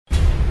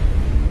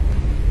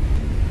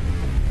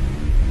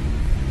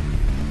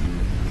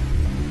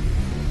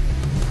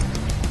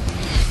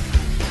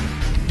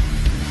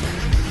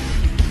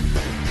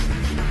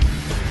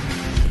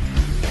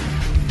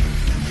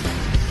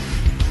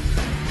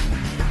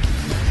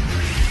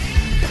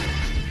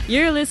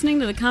You're listening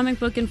to the Comic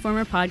Book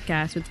Informer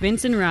podcast with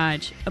Vince and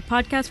Raj, a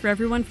podcast for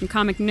everyone from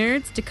comic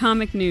nerds to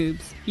comic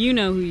noobs. You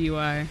know who you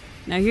are.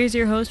 Now here's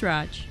your host,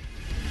 Raj.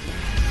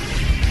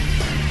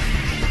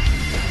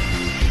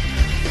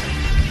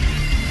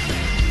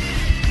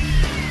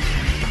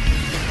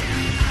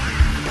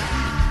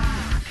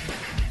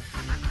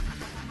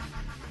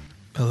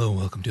 Hello,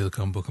 welcome to the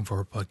Comic Book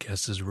Informer podcast.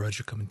 This is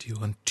Roger coming to you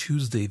on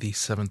Tuesday, the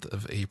 7th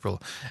of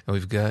April. And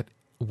we've got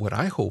what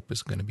I hope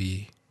is going to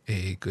be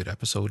a good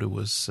episode. It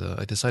was,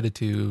 I decided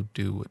to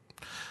do what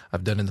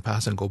I've done in the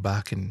past and go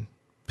back and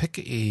pick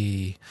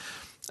an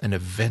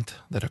event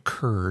that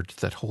occurred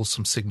that holds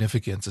some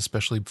significance,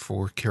 especially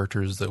for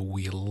characters that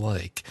we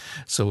like.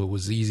 So it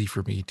was easy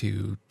for me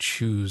to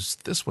choose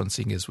this one,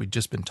 seeing as we'd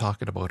just been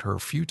talking about her a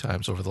few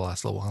times over the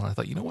last little while. And I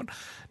thought, you know what,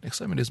 next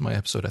time it is my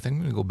episode, I think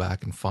I'm going to go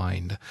back and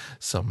find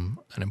an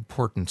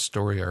important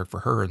story arc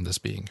for her, and this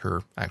being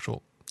her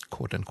actual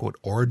quote-unquote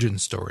origin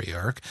story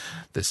arc.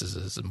 This is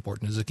as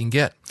important as it can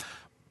get.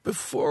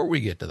 Before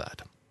we get to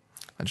that,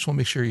 I just want to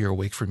make sure you're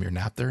awake from your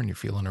nap there and you're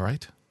feeling all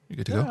right. You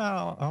good to go?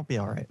 I'll be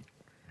all right.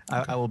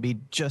 I will be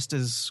just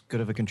as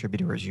good of a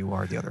contributor as you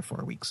are the other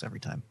 4 weeks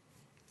every time.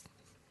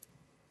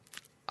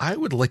 I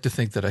would like to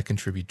think that I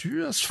contribute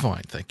just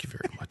fine. Thank you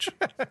very much.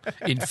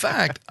 In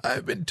fact,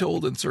 I've been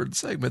told in certain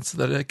segments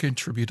that I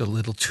contribute a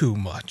little too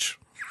much.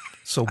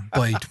 So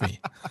bite me.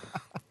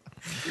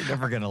 You're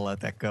never going to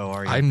let that go,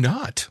 are you? I'm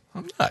not.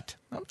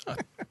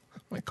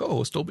 My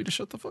co-host told me to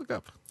shut the fuck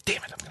up. Damn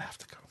it, I'm going to have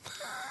to go.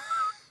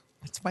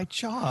 It's my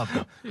job.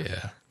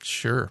 Yeah,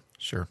 sure.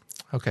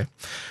 Okay.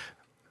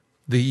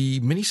 The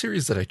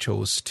miniseries that I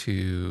chose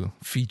to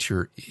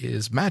feature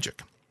is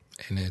Magic,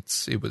 and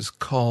it was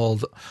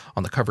called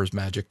on the covers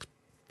Magic,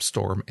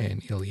 Storm,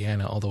 and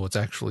Illyana, although it's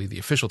actually the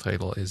official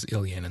title is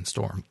Illyana and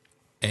Storm.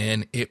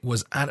 And it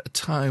was at a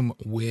time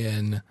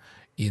when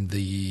in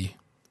the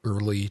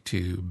early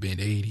to mid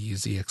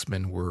 80s, the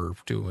X-Men were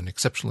doing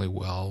exceptionally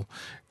well.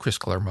 Chris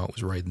Claremont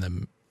was writing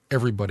them.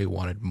 Everybody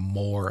wanted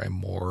more and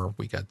more.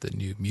 We got the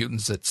New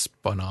Mutants that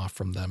spun off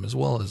from them, as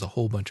well as a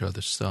whole bunch of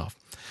other stuff.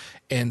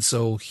 And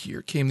so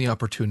here came the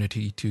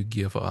opportunity to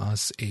give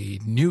us a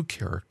new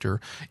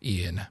character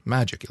in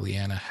Magic.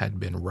 Illyana had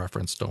been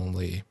referenced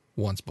only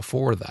once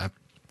before that.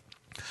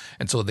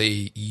 And so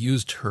they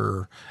used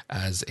her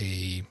as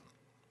a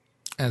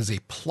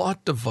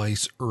plot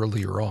device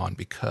earlier on,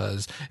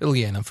 because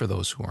Illyana, for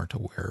those who aren't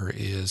aware,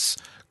 is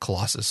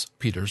Colossus,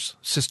 Peter's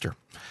sister.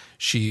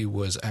 She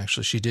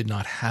did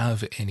not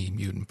have any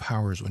mutant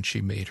powers when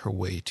she made her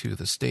way to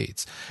the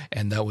States.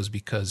 And that was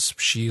because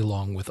she,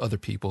 along with other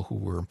people who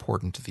were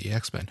important to the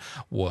X-Men,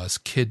 was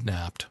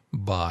kidnapped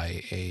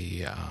by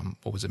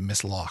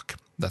Miss Locke.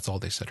 That's all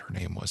they said her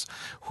name was,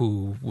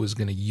 who was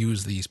going to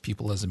use these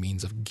people as a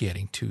means of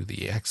getting to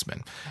the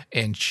X-Men.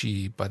 And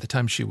by the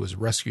time she was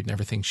rescued and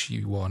everything,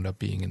 she wound up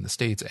being in the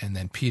States. And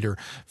then Peter,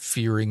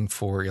 fearing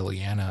for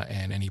Illyana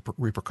and any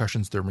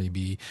repercussions there may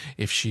be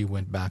if she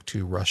went back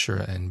to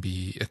Russia and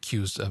be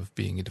accused of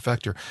being a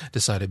defector,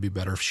 decided it'd be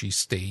better if she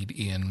stayed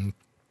in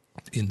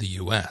the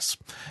U.S.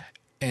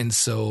 And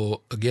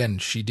so, again,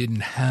 she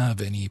didn't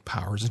have any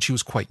powers, and she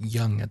was quite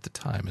young at the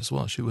time as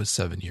well. She was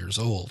 7 years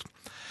old.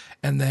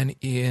 And then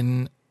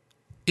in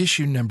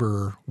issue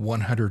number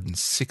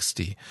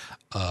 160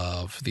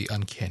 of the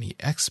Uncanny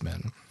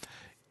X-Men,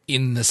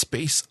 in the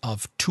space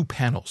of 2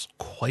 panels,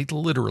 quite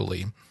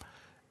literally,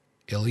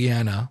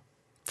 Illyana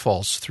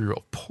falls through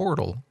a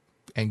portal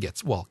and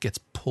gets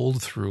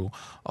pulled through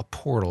a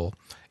portal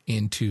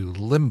into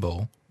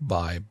Limbo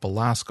by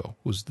Belasco,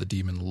 who's the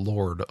demon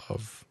lord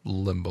of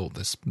Limbo,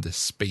 this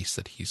space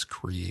that he's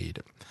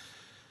created.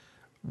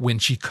 When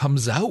she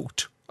comes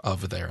out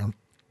of there,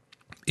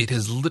 it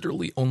has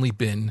literally only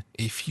been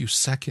a few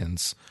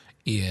seconds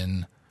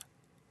in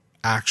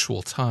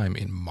actual time,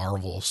 in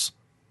Marvel's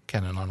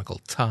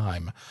canonical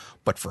time.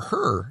 But for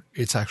her,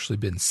 it's actually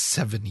been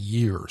 7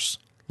 years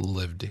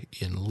lived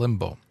in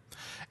Limbo.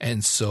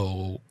 And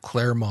so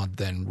Claremont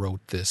then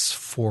wrote this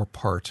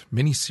 4-part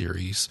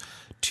miniseries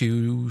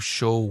to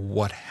show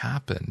what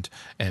happened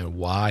and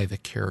why the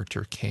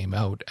character came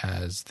out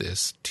as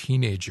this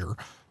teenager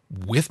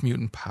with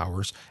mutant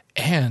powers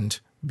and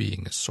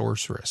being a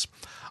sorceress.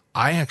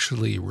 I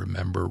actually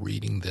remember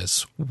reading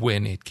this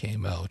when it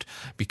came out,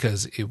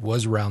 because it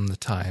was around the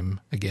time,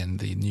 again,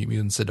 the New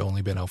Mutants had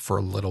only been out for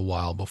a little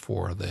while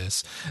before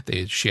this.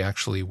 She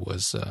actually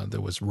was,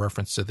 there was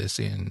reference to this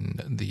in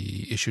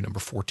the issue number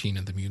 14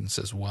 of the Mutants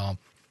as well.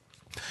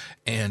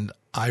 And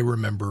I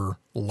remember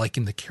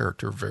liking the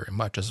character very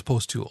much, as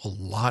opposed to a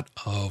lot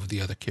of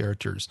the other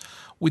characters,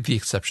 with the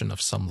exception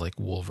of some like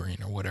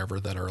Wolverine or whatever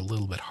that are a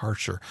little bit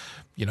harsher.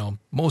 You know,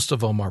 most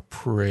of them are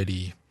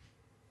pretty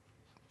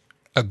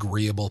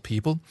agreeable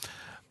people,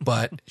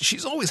 but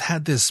she's always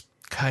had this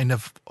kind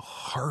of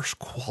harsh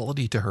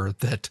quality to her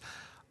that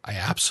I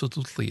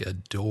absolutely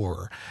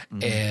adore.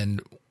 Mm-hmm.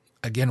 And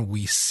again,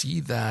 we see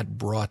that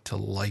brought to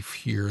life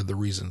here, the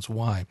reasons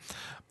why.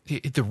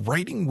 The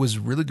writing was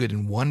really good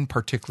in one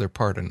particular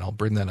part, and I'll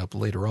bring that up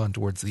later on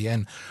towards the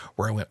end,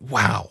 where I went,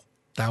 wow,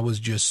 That was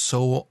just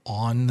so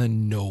on the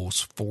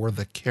nose for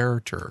the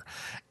character.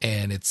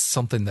 And it's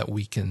something that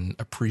we can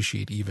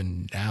appreciate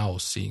even now,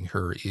 seeing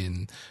her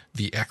in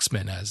the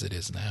X-Men as it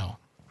is now.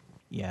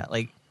 Yeah,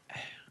 like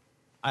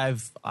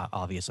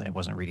obviously I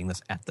wasn't reading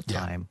this at the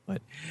time,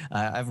 but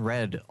I've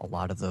read a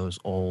lot of those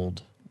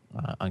old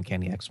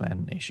Uncanny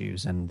X-Men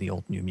issues and the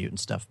old New Mutant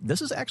stuff.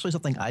 This is actually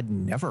something I'd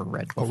never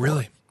read before. Oh,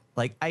 really?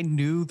 Like, I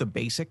knew the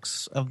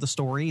basics of the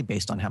story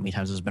based on how many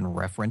times it's been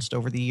referenced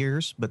over the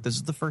years, but this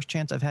is the first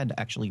chance I've had to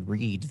actually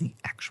read the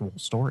actual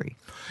story.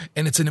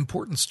 And it's an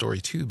important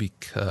story, too,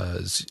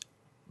 because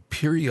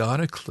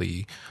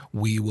periodically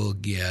we will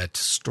get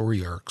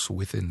story arcs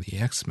within the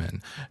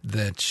X-Men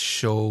that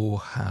show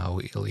how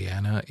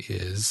Illyana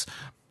is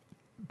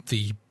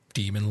the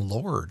demon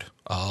lord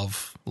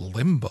of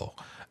Limbo.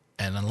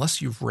 And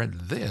unless you've read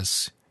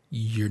this,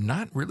 you're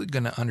not really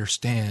going to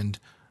understand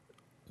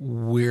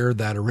where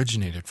that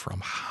originated from,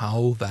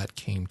 how that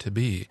came to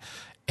be.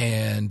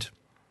 And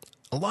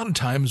a lot of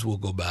times we'll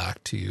go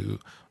back to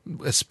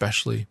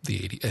especially the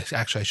 80s.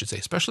 Actually, I should say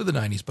especially the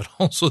 90s, but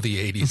also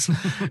the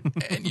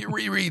 80s. And you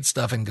reread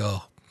stuff and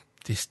go,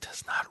 this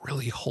does not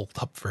really hold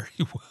up very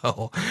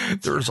well.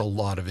 There's a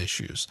lot of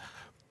issues.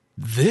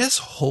 This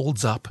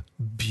holds up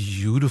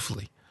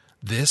beautifully.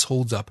 This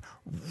holds up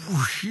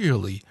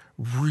really,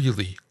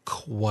 really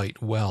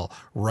quite well.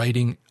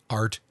 Writing,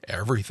 art,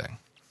 everything.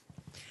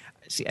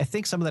 See, I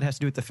think some of that has to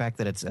do with the fact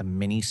that it's a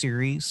mini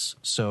series.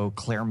 So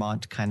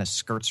Claremont kind of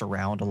skirts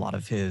around a lot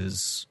of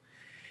his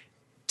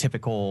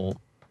typical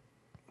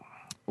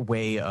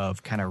way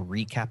of kind of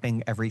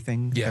recapping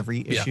everything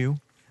every issue.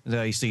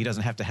 So he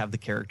doesn't have to have the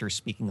characters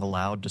speaking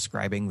aloud,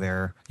 describing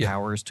their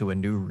powers to a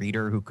new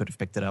reader who could have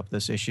picked it up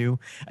this issue.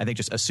 I think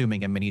just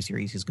assuming a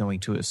miniseries, he's going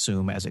to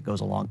assume as it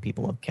goes along,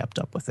 people have kept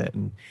up with it,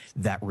 and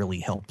that really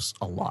helps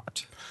a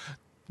lot.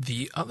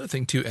 The other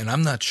thing, too, and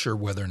I'm not sure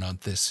whether or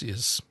not this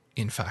is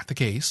in fact the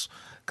case,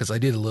 because I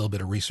did a little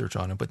bit of research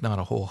on it, but not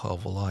a whole hell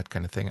of a lot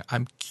kind of thing.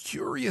 I'm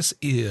curious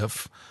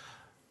if,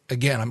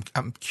 again,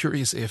 I'm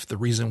curious if the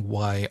reason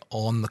why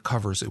on the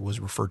covers it was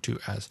referred to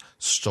as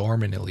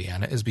Storm and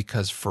Illyana is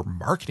because for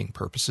marketing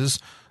purposes,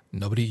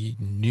 nobody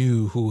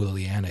knew who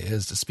Illyana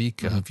is to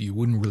speak of. You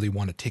wouldn't really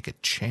want to take a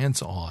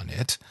chance on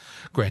it.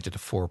 Granted, a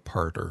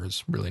 4-parter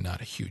is really not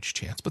a huge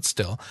chance, but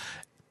still.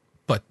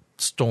 But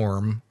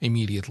Storm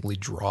immediately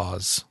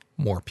draws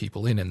more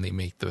people in, and they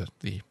make the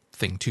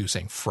thing too,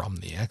 saying from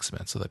the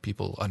X-Men, so that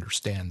people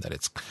understand that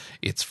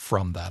it's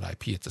from that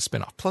IP. It's a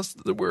spinoff. Plus,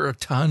 there were a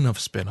ton of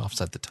spinoffs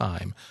at the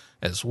time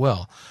as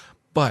well.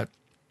 But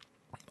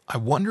I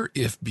wonder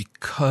if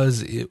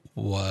because it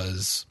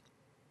was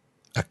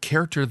a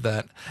character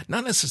that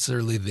not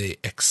necessarily they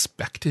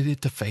expected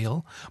it to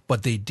fail,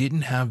 but they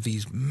didn't have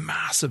these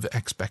massive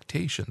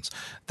expectations,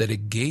 that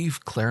it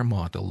gave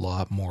Claremont a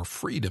lot more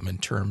freedom in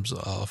terms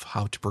of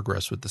how to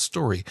progress with the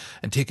story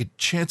and take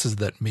chances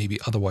that maybe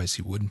otherwise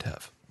he wouldn't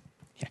have.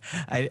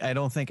 I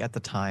don't think at the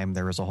time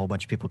there was a whole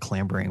bunch of people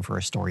clamoring for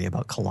a story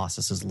about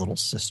Colossus's little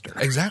sister.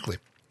 Exactly.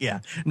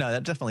 Yeah. No,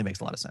 that definitely makes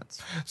a lot of sense.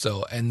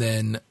 So, and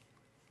then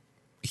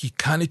he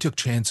kind of took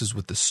chances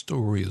with the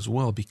story as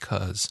well,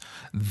 because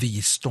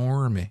the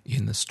Storm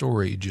in the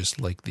story, just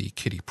like the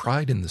Kitty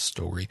Pryde in the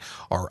story,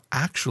 are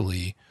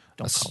actually...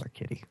 Don't call her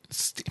Kitty.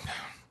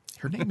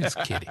 Her name is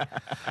Kitty.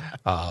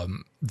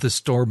 The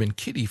Storm and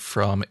Kitty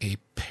from a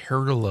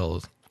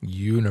parallel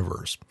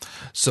universe.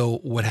 So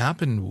what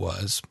happened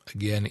was,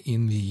 again,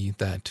 in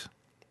that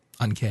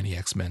Uncanny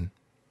X-Men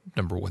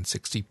number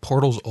 160,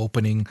 portals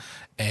opening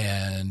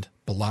and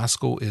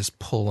Belasco is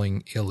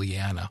pulling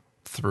Illyana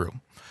through.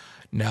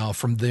 Now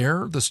from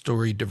there, the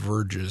story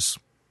diverges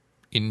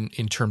in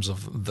terms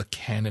of the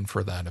canon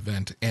for that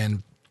event,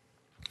 and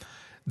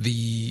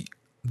the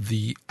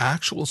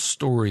actual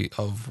story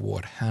of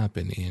what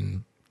happened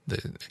in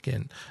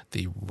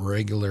the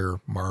regular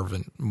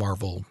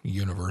Marvel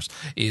universe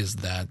is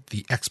that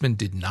the X-Men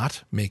did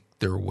not make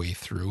their way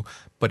through,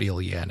 but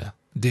Illyana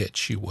did.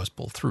 She was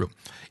pulled through.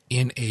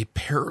 In a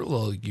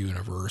parallel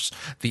universe,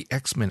 the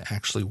X-Men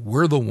actually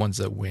were the ones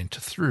that went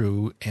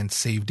through and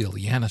saved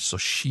Illyana, so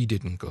she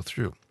didn't go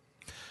through.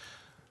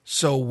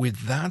 So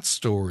with that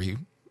story,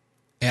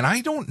 and I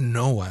don't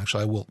know,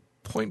 actually, I will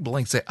point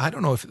blank say, I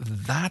don't know if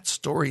that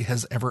story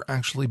has ever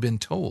actually been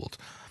told.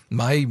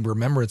 My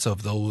remembrance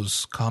of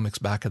those comics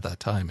back at that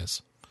time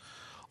is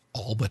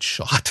all but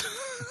shot.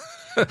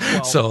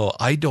 Well, so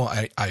I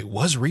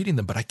was reading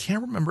them, but I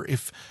can't remember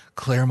if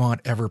Claremont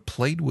ever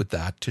played with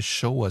that to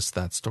show us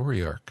that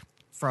story arc.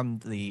 From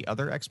the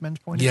other X-Men's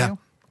point of view?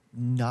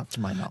 Not to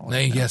my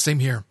knowledge. Yeah, same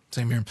here.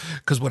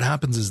 Because what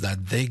happens is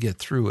that they get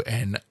through,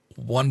 and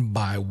one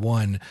by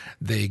one,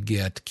 they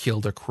get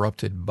killed or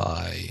corrupted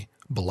by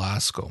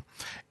Belasco.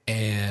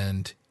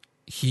 And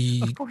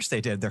of course they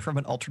did. They're from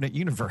an alternate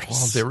universe.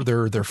 Well,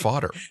 they're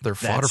fodder. They're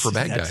fodder for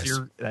bad guys.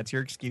 That's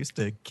your excuse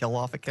to kill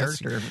off a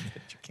character that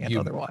you can't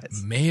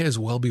otherwise. May as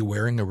well be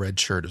wearing a red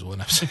shirt is what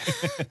I'm saying.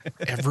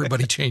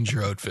 Everybody change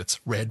your outfits.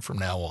 Red from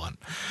now on.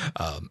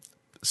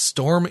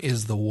 Storm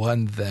is the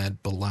one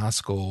that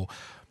Belasco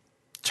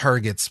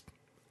targets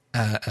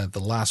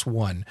the last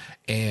one,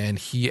 and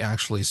he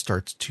actually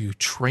starts to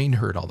train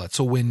her and all that.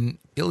 So when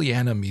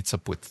Illyana meets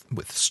up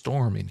with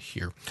Storm in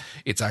here,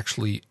 it's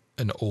actually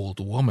an old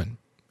woman,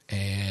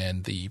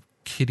 and the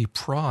Kitty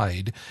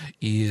Pryde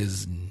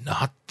is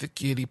not the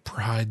Kitty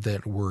Pryde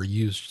that we're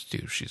used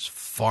to. She's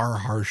far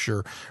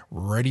harsher,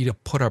 ready to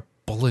put a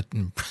bullet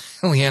in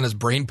Illyana's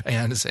brain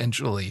pan,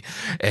 essentially,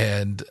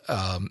 and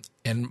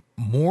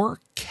more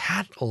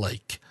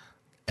cat-like.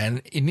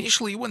 And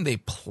initially, when they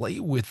play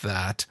with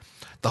that,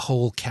 the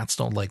whole cats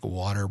don't like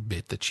water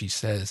bit that she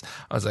says,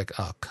 I was like,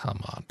 oh,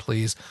 come on,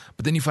 please.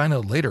 But then you find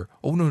out later,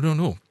 oh,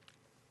 no.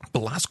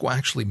 Belasco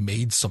actually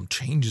made some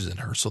changes in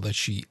her so that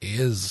she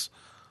is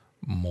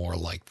more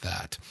like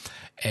that.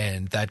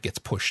 And that gets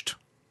pushed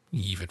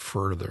even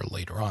further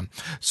later on.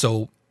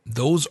 So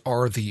those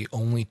are the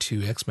only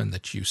two X-Men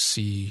that you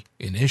see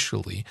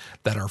initially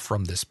that are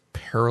from this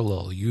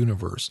parallel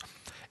universe.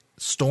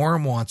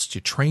 Storm wants to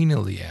train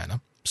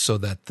Illyana so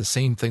that the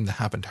same thing that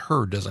happened to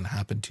her doesn't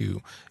happen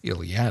to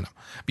Illyana,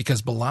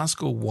 because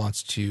Belasco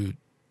wants to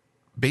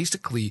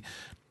basically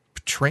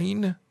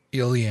train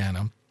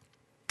Illyana,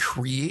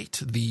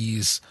 create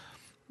this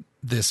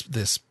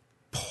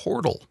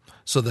portal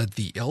so that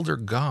the Elder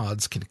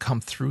Gods can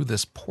come through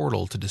this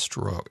portal to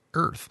destroy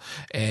Earth.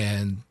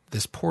 And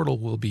this portal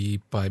will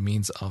be by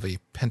means of a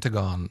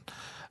pentagon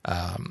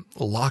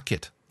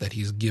locket that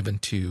he's given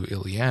to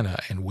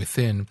Illyana, and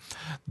within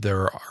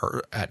there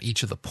are, at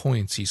each of the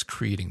points, he's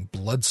creating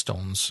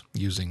bloodstones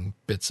using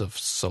bits of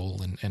soul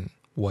and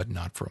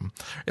whatnot from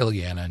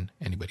Illyana and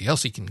anybody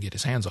else he can get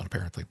his hands on,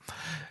 apparently.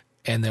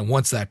 And then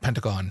once that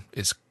pentagon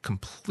is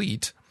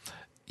complete,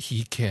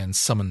 he can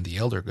summon the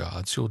Elder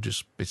Gods, who will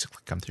just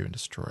basically come through and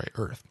destroy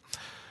Earth.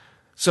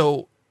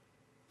 So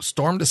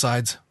Storm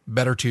decides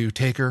better to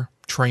take her,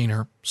 train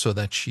her, so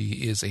that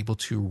she is able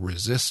to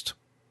resist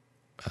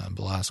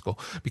Belasco,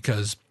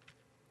 because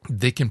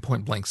they can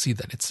point blank see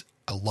that it's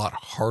a lot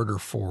harder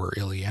for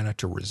Illyana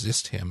to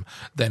resist him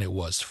than it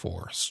was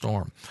for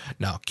Storm.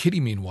 Now, Kitty,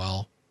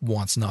 meanwhile,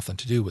 wants nothing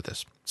to do with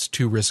this. It's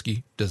too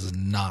risky, does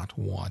not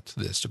want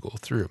this to go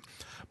through.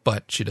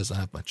 But she doesn't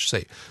have much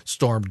say.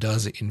 Storm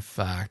does, in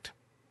fact,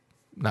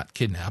 not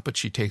kidnap, but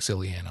she takes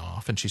Illyana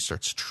off and she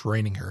starts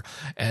training her.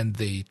 And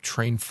they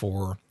train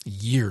for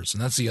years.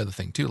 And that's the other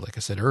thing, too. Like I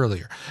said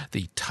earlier,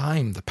 the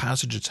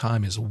passage of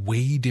time is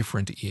way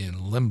different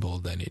in Limbo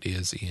than it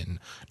is in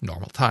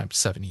normal time.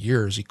 7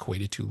 years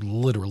equated to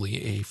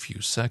literally a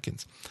few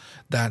seconds.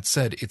 That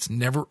said, it's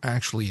never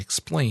actually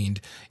explained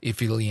if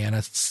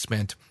Illyana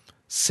spent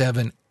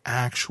 7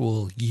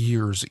 actual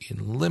years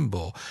in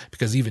Limbo,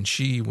 because even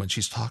she, when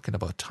she's talking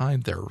about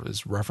time there,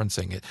 is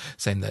referencing it,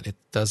 saying that it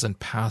doesn't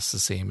pass the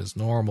same as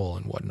normal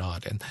and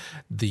whatnot. And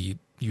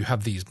you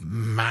have these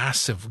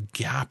massive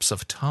gaps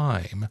of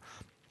time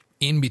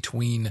in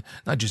between,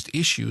 not just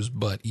issues,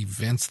 but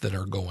events that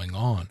are going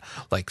on.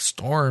 Like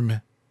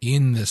Storm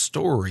in this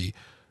story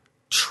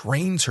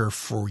trains her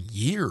for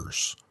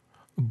years,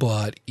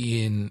 but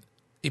it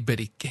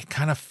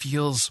kind of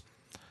feels,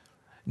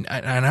 and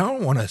I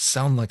don't want to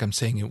sound like I'm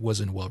saying it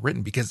wasn't well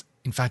written, because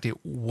in fact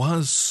it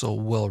was so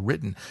well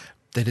written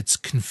that it's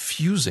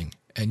confusing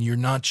and you're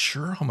not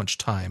sure how much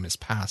time is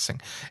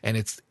passing,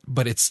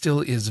 but it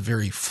still is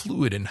very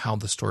fluid in how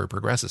the story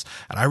progresses,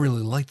 and I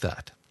really like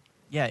that.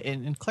 Yeah,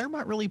 and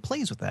Claremont really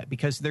plays with that,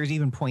 because there's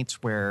even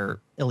points where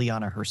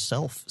Illyana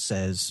herself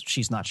says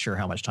she's not sure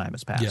how much time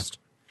has passed.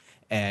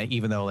 Yeah. And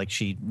even though, like,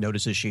 she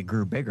notices she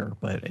grew bigger,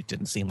 but it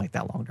didn't seem like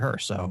that long to her.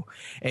 So,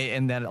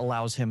 and that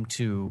allows him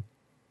to,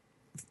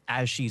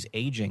 as she's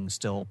aging,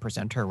 still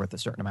present her with a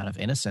certain amount of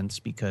innocence,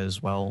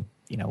 because, well,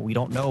 you know, we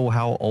don't know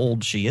how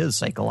old she is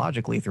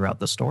psychologically throughout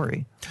the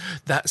story.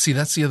 That's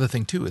the other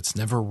thing too. It's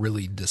never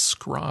really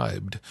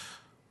described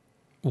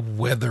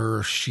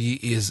whether she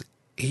is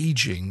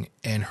aging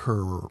and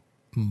her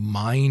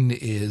mind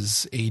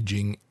is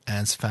aging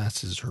as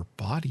fast as her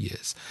body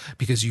is,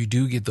 because you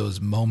do get those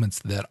moments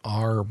that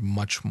are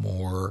much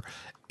more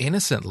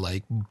innocent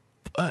like,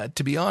 but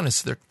to be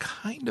honest, they're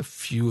kind of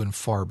few and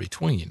far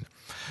between.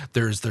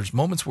 There's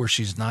moments where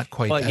she's not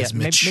quite as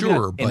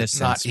mature, maybe but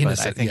not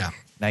innocent. But I think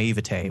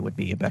naivete would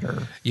be a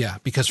better. Yeah,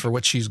 because for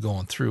what she's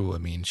going through, I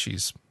mean,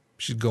 she's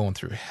going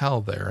through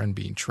hell there and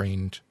being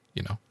trained,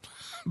 you know,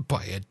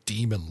 by a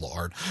demon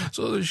lord.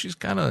 So she's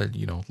kind of,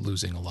 you know,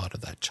 losing a lot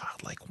of that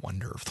childlike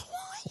wonder of the world.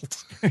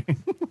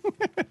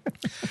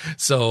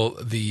 So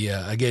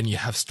again, you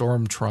have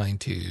Storm trying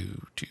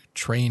to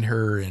train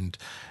her, and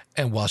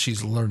while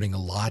she's learning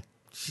a lot,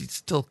 she's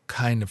still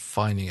kind of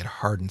finding it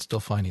hard and still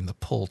finding the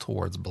pull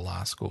towards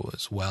Belasco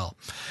as well.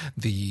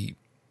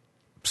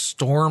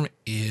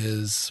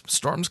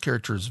 Storm's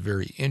character is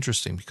very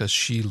interesting because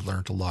she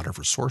learned a lot of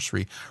her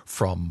sorcery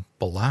from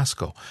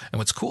Belasco. And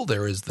what's cool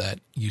there is that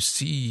you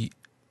see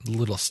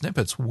little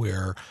snippets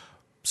where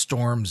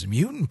Storm's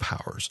mutant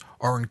powers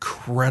are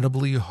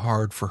incredibly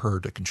hard for her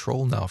to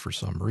control now for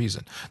some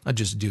reason, not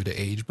just due to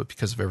age, but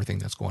because of everything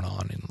that's going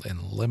on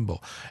in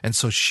Limbo. And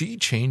so she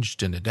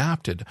changed and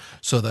adapted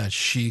so that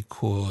she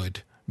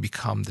could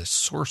become this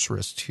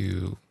sorceress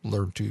to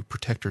learn to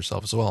protect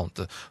herself as well,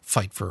 to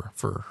fight for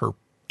her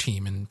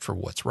team and for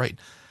what's right.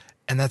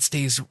 And that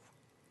stays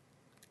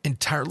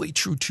entirely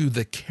true to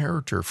the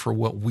character for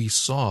what we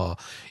saw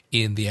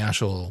in the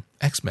actual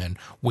X-Men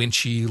when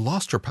she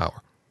lost her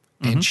power.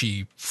 And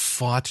she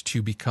fought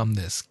to become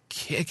this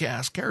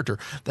kick-ass character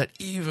that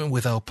even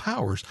without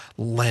powers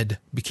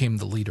became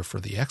the leader for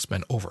the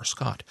X-Men over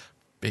Scott.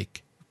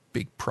 Big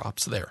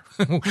props there.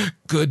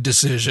 Good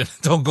decision.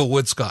 Don't go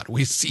with Scott.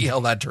 We see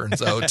how that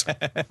turns out.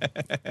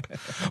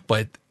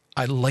 But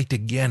I liked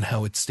again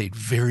how it stayed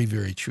very,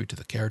 very true to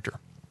the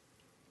character.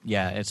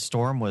 Yeah,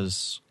 Storm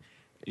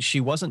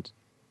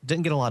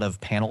didn't get a lot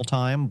of panel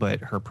time, but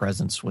her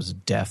presence was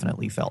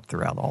definitely felt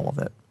throughout all of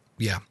it.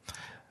 Yeah.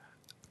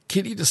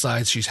 Kitty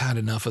decides she's had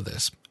enough of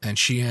this, and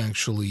she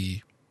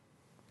actually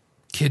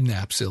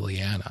kidnaps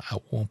Illyana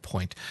at one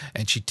point,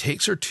 and she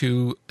takes her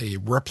to a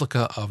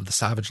replica of the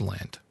Savage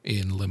Land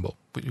in Limbo.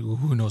 But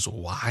who knows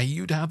why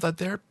you'd have that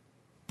there,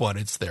 but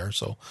it's there,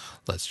 so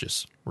let's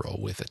just roll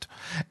with it.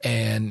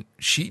 And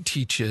she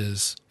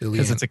teaches Illyana,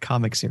 because it's a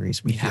comic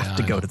series, we have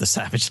to go to the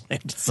Savage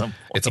Land at some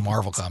point. It's a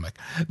Marvel comic.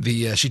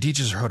 She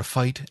teaches her how to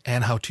fight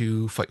and how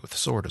to fight with a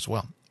sword as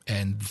well.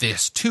 And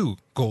this, too,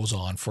 goes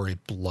on for a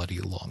bloody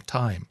long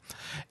time.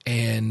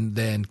 And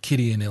then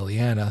Kitty and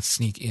Illyana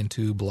sneak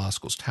into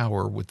Belasco's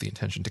tower with the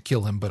intention to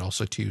kill him, but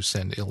also to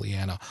send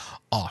Illyana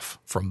off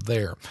from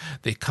there.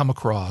 They come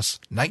across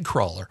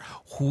Nightcrawler,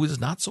 who is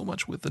not so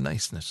much with the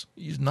niceness.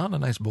 He's not a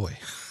nice boy.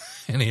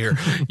 And here,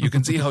 you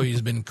can see how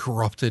he's been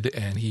corrupted,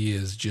 and he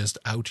is just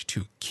out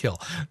to kill.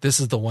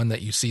 This is the one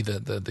that you see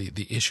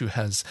the issue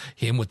has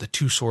him with the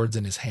two swords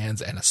in his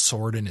hands and a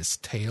sword in his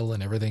tail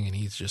and everything, and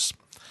he's just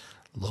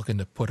looking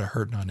to put a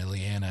hurting on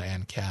Illyana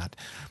and Kat.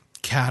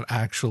 Kat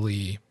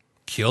actually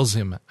kills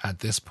him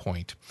at this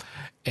point,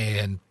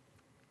 and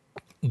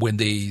when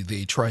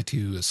they try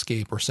to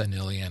escape or send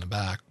Illyana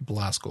back,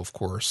 Belasco, of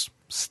course,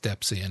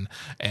 steps in,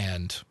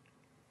 and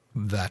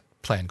that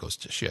plan goes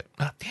to shit.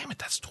 Ah, damn it,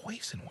 that's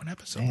twice in one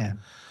episode. Man.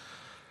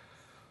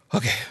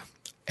 Okay,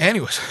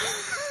 anyways.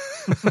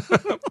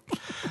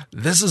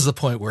 This is the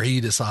point where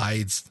he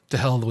decides, to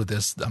hell with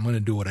this, I'm going to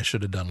do what I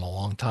should have done a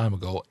long time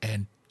ago,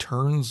 and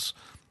turns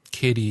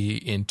Kitty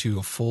into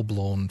a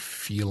full-blown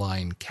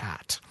feline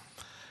cat.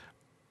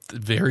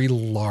 Very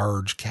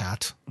large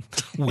cat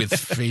with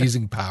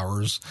phasing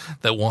powers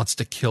that wants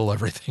to kill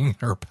everything in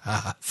her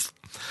path.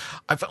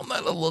 I found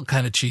that a little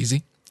kind of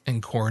cheesy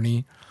and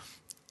corny,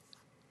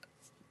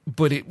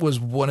 but it was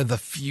one of the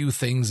few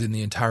things in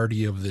the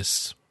entirety of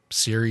this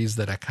series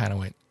that I kind of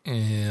went,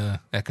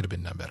 that could have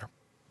been done better.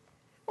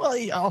 Well,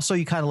 also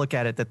you kind of look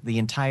at it that the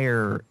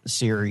entire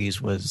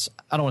series was,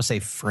 I don't want to say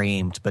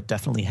framed, but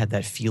definitely had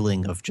that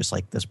feeling of just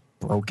like this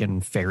broken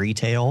fairy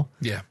tale.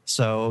 Yeah.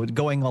 So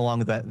going along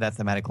with that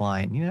thematic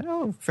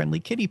line, friendly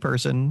kitty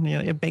person,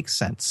 it makes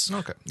sense.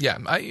 Okay. Yeah.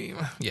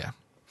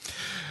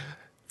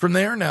 From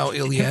there now,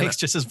 Illyana... It makes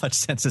just as much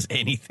sense as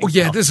anything Oh,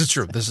 yeah, else. this is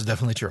true. This is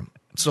definitely true.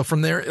 So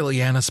from there,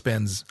 Illyana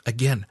spends,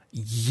 again,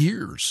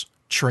 years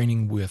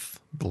training with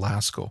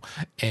Belasco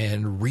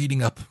and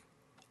reading up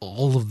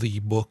all of the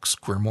books,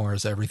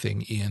 grimoires,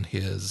 everything in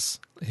his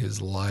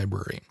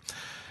library.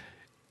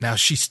 Now,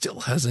 she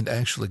still hasn't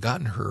actually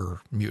gotten her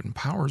mutant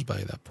powers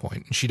by that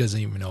point, and she doesn't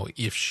even know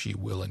if she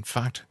will, in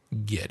fact,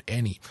 get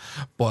any.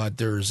 But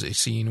there's a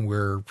scene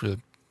where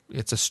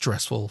it's a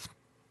stressful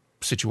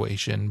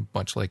situation,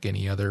 much like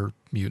any other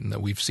mutant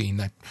that we've seen,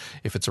 that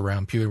if it's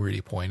around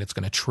puberty point, it's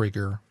going to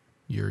trigger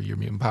your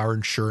mutant power,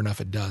 and sure enough,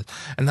 it does.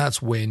 And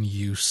that's when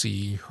you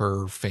see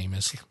her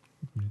famous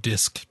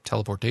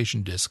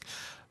teleportation disc,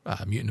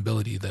 mutant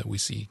ability that we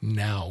see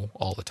now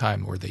all the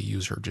time, where they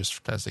use her just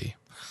as a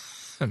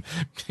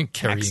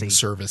carrying Taxi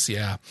service.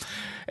 Yeah.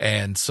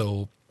 And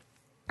so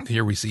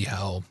here we see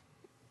how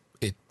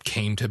it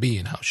came to be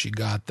and how she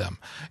got them.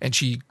 And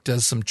she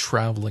does some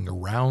traveling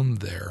around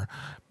there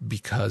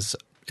because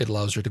it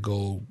allows her to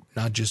go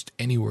not just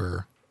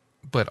anywhere,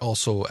 but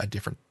also at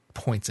different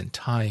points in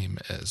time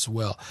as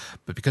well.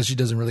 But because she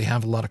doesn't really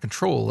have a lot of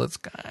control, it's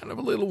kind of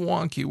a little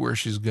wonky where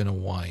she's going to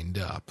wind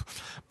up.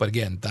 But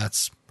again,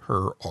 that's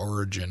her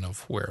origin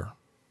of where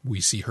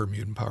we see her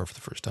mutant power for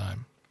the first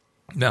time.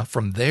 Now,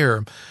 from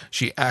there,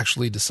 she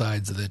actually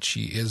decides that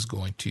she is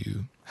going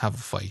to have a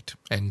fight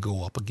and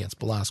go up against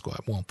Belasco.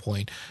 At one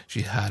point,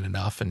 she had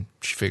enough, and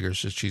she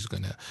figures that she's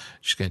gonna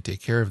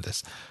take care of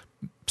this.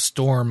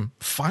 Storm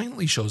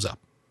finally shows up.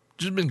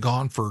 She's been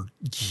gone for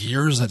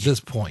years at this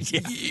point,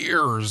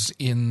 years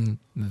in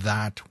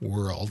that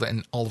world,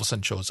 and all of a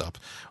sudden shows up.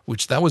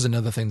 Which that was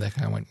another thing that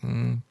kind of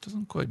went,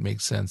 doesn't quite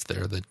make sense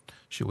there, that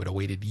she would have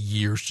waited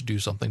years to do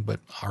something, but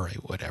all right,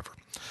 whatever.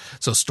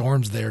 So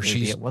Storm's there.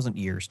 Maybe it wasn't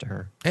years to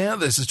her. Yeah,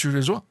 this is true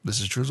as well.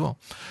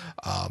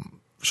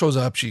 Shows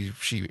up.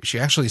 She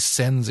actually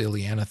sends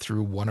Illyana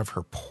through one of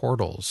her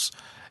portals,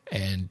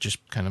 and just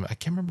kind of, I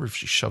can't remember if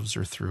she shoves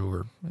her through,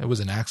 or it was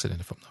an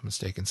accident if I'm not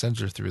mistaken, sends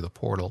her through the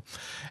portal.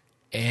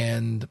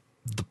 And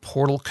the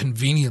portal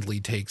conveniently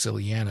takes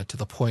Illyana to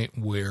the point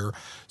where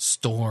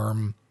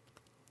Storm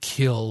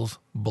killed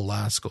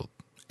Belasco.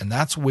 And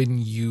that's when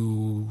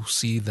you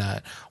see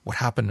that what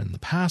happened in the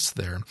past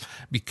there,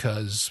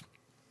 because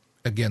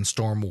again,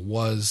 Storm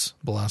was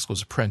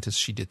Belasco's apprentice.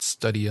 She did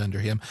study under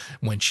him.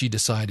 When she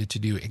decided to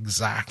do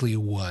exactly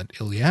what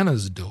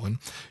Illyana's doing,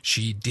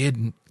 she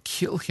didn't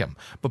kill him.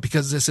 But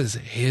because this is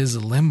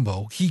his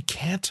limbo, he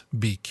can't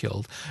be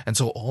killed. And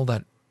so all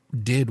that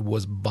did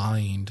was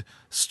bind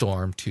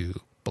Storm to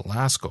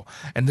Belasco.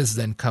 And this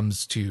then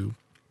comes to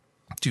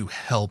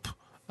help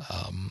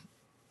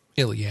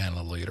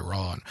Illyana later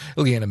on.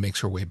 Illyana makes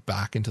her way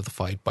back into the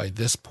fight. By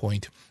this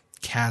point,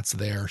 Kat's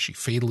there. She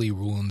fatally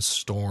wounds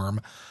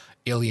Storm.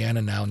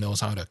 Illyana now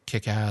knows how to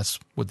kick ass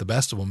with the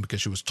best of them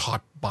because she was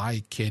taught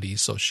by Kitty.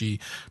 So she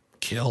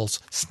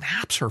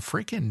snaps her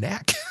freaking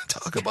neck.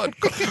 Talk about,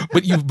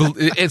 but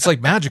it's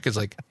like magic. It's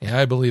like, yeah,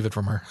 I believe it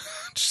from her.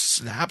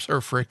 Snaps her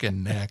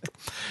freaking neck.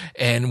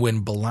 And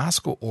when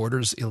Belasco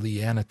orders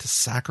Illyana to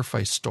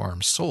sacrifice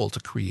Storm's soul to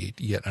create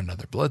yet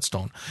another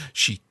Bloodstone,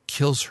 she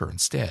kills her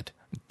instead,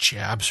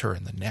 jabs her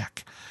in the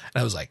neck.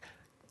 And I was like,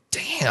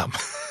 damn.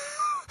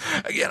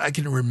 Again, I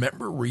can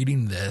remember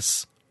reading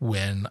this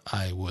when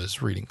I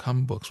was reading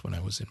comic books when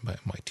I was in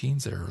my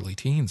teens, early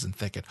teens, and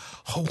thinking,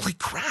 holy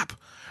crap.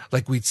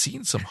 Like, we'd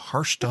seen some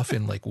harsh stuff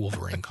in like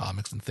Wolverine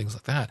comics and things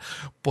like that.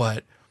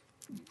 But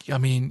I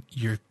mean,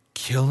 you're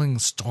killing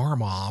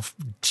Storm off,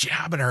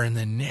 jabbing her in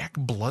the neck,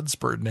 blood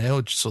spurting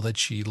out so that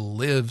she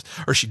lives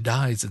or she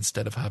dies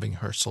instead of having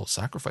her soul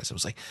sacrificed. I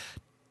was like,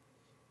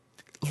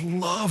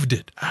 loved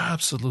it.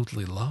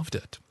 Absolutely loved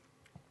it.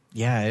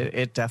 Yeah,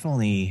 it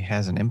definitely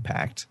has an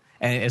impact.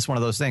 And it's one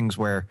of those things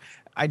where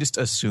I just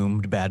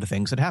assumed bad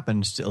things had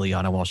happened to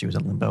Illyana while she was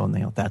in limbo,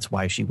 and that's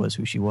why she was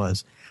who she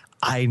was.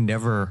 I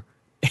never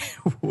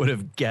would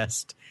have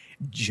guessed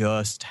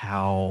just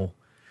how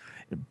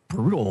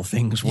brutal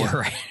things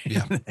were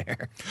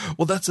there.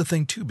 Well, that's the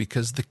thing too,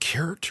 because the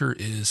character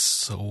is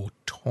so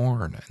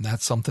torn, and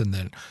that's something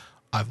that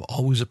I've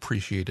always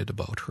appreciated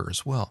about her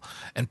as well.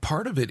 And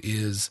part of it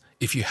is,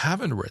 if you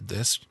haven't read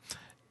this,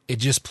 it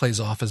just plays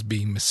off as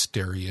being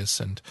mysterious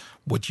and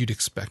what you'd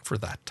expect for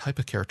that type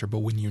of character. But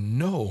when you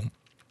know,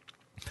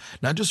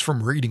 not just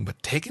from reading,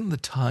 but taking the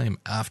time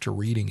after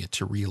reading it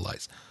to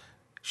realize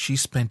she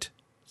spent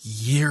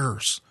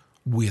years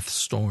with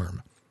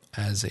Storm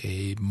as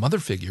a mother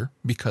figure,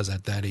 because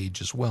at that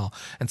age as well,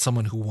 and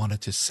someone who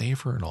wanted to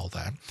save her and all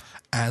that,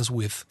 as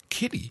with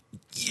Kitty,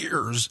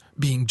 years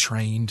being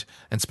trained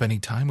and spending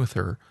time with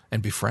her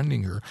and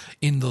befriending her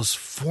in those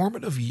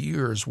formative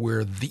years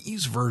where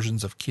these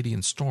versions of Kitty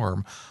and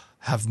Storm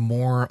have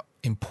more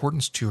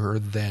importance to her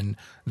than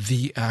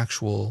the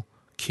actual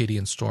Kitty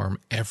and Storm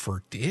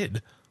ever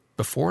did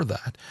before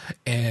that.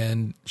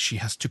 And she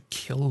has to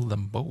kill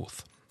them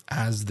both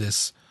as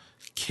this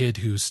kid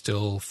who's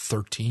still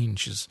 13.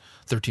 She's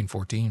 13,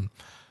 14.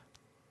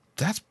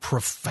 That's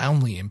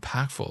profoundly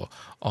impactful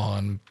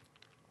on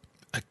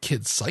a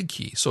kid's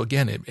psyche. So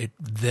again,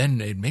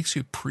 it makes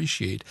you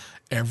appreciate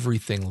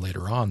everything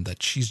later on,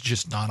 that she's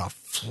just not a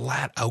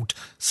flat out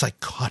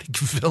psychotic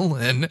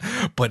villain,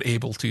 but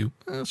able to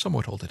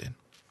somewhat hold it in.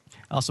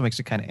 Also makes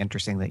it kind of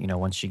interesting that,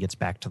 once she gets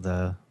back to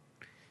the,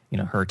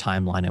 her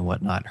timeline and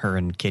whatnot, her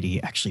and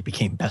Kitty actually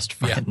became best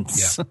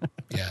friends.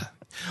 Yeah.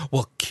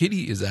 Well,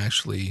 Kitty is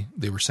actually,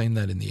 they were saying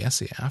that in the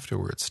essay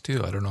afterwards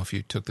too. I don't know if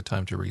you took the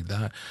time to read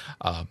that.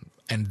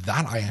 And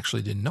that I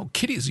actually didn't know.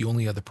 Kitty is the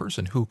only other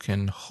person who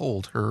can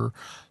hold her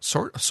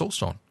soul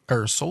stone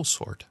or soul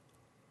sword.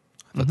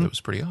 I thought that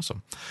was pretty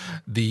awesome.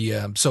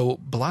 So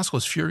Belasco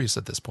is furious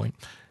at this point,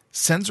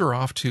 sends her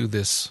off to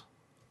this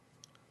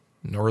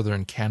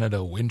northern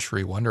Canada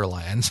wintry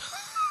wonderland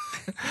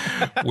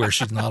where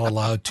she's not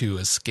allowed to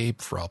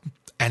escape from.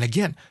 And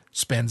again,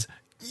 spends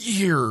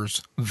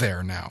years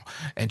there now.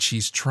 And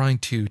she's trying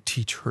to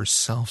teach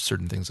herself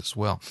certain things as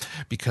well,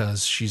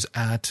 because she's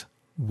at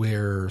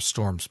where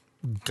Storm's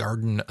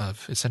Garden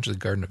of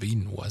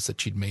Eden was, that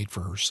she'd made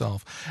for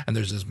herself. And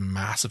there's this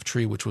massive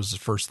tree, which was the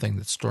first thing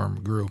that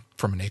Storm grew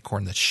from an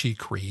acorn that she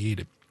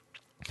created.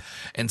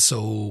 And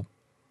so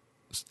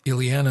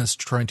Illyana's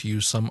trying to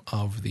use some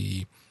of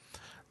the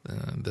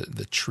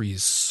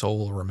tree's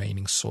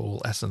remaining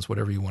soul essence,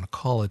 whatever you want to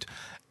call it,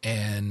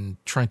 and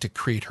trying to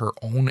create her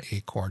own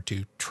acorn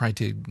to try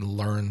to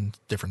learn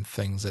different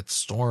things that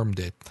Storm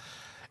did.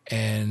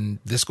 And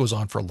this goes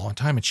on for a long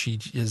time, and she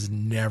is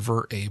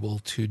never able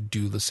to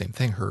do the same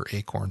thing. Her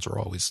acorns are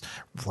always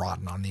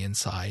rotten on the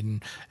inside,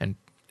 and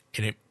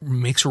it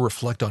makes her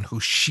reflect on who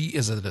she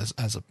is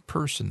as a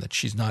person, that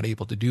she's not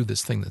able to do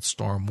this thing that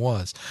Storm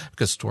was,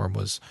 because Storm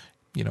was,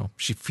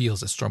 she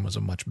feels that Storm was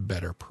a much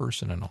better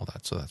person and all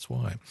that. So that's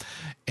why.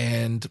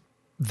 And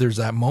there's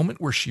that moment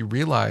where she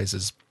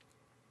realizes,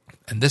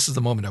 and this is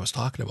the moment I was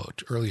talking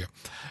about earlier,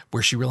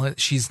 where she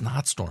realized she's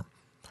not Storm.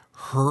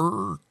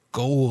 Her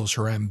goals,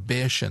 her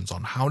ambitions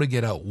on how to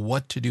get out,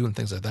 what to do and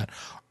things like that,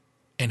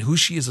 and who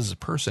she is as a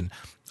person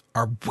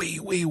are way,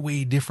 way,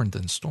 way different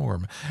than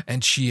Storm.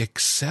 And she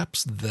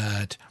accepts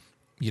that,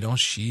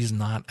 she's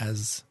not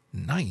as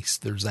nice.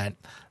 There's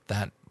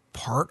that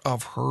part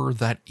of her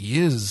that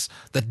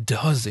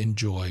does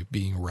enjoy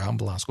being around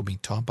Belasco, being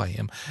taught by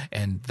him,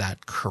 and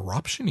that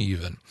corruption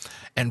even.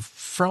 And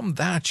from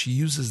that, she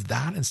uses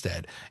that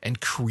instead and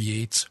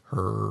creates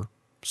her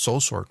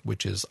soul sword,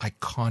 which is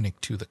iconic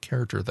to the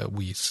character that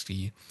we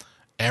see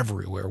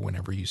everywhere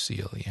whenever you see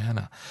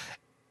Illyana.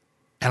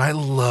 And I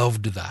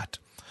loved that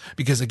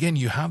because, again,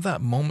 you have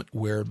that moment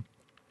where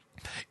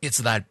it's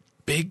that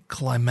big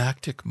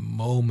climactic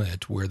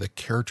moment where the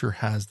character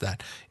has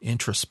that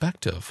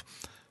introspective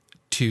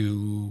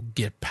to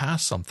get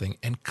past something,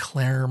 and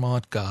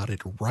Claremont got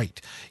it right.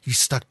 He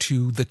stuck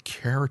to the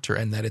character,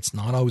 and that it's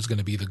not always going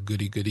to be the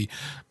goody-goody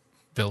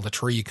build a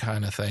tree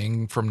kind of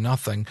thing from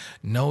nothing.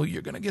 No,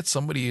 you're going to get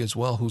somebody as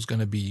well who's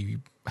going to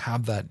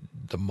have that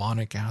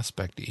demonic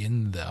aspect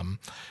in them,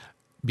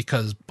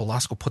 because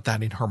Belasco put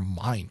that in her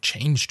mind,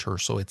 changed her,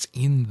 so it's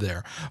in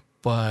there.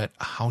 But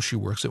how she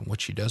works it and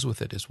what she does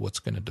with it is what's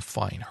going to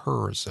define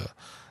her as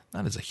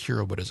not as a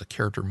hero, but as a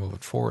character moving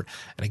forward.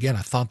 And again,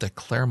 I thought that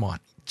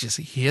Claremont just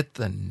hit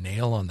the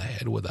nail on the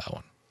head with that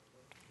one.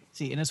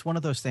 See, and it's one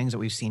of those things that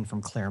we've seen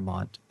from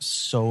Claremont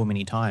so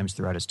many times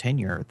throughout his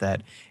tenure,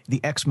 that the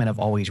X-Men have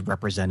always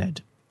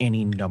represented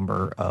any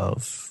number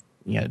of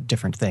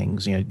different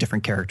things.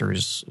 Different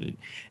characters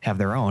have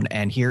their own.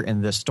 And here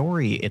in this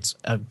story, it's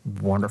a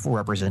wonderful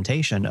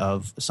representation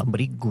of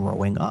somebody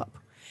growing up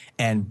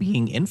and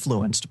being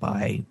influenced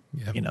by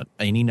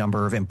any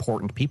number of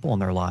important people in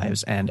their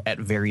lives, and at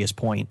various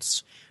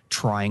points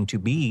trying to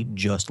be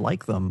just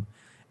like them,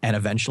 and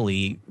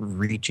eventually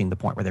reaching the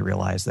point where they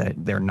realize that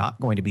they're not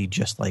going to be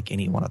just like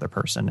any one other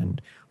person,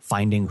 and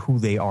finding who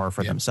they are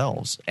for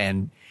themselves.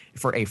 And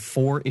for a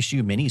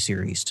 4-issue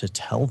miniseries to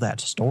tell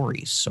that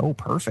story so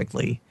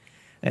perfectly,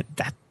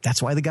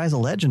 that's why the guy's a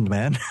legend,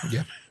 man.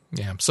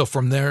 Yeah. So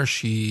from there,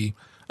 she,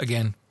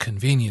 again,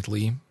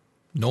 conveniently,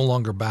 no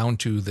longer bound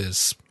to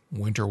this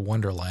winter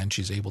wonderland,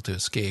 she's able to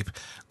escape,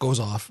 goes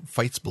off,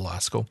 fights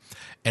Belasco,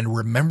 and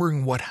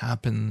remembering what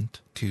happened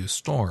to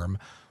Storm,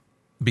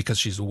 because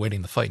she's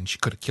awaiting the fight and she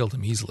could have killed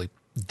him easily,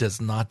 does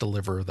not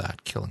deliver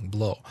that killing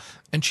blow.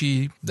 And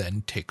she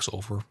then takes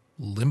over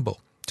Limbo,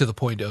 to the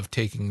point of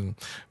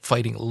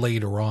fighting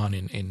later on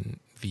in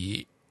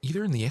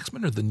either in the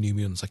X-Men or the New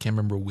Mutants, I can't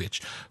remember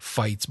which,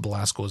 fights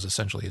Belasco as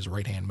essentially his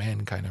right-hand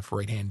man, kind of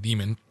right-hand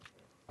demon,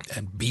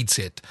 and beats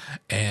it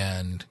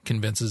and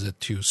convinces it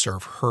to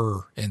serve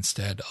her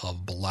instead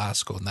of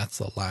Belasco. And that's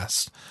the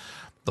last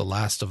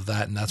of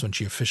that, and that's when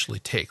she officially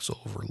takes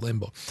over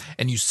Limbo.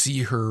 And you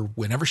see her,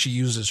 whenever she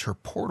uses her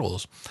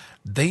portals,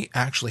 they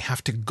actually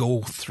have to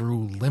go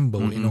through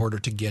Limbo in order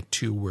to get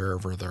to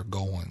wherever they're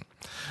going.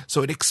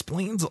 So it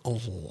explains a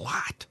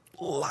lot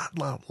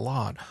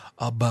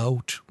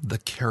about the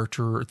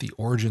character, the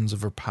origins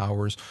of her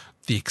powers,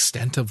 the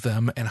extent of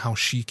them, and how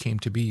she came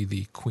to be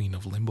the Queen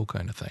of Limbo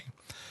kind of thing.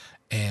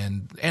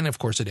 And of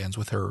course it ends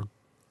with her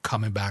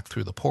coming back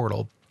through the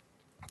portal.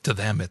 To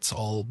them, it's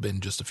all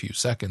been just a few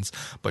seconds,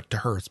 but to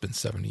her, it's been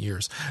 70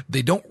 years.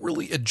 They don't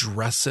really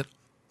address it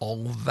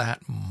all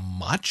that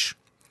much.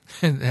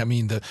 I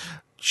mean,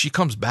 she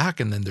comes back,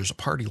 and then there's a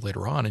party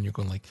later on, and you're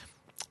going like,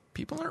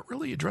 people aren't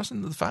really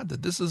addressing the fact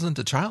that this isn't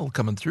a child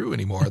coming through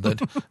anymore,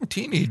 that a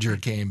teenager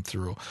came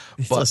through.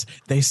 But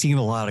they've seen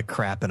a lot of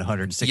crap in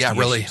 160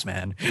 issues,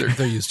 man.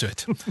 They're used to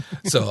it.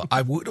 So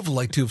I would have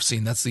liked to have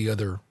seen, that's the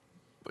other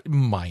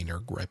minor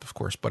gripe, of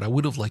course, but I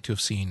would have liked to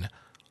have seen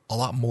a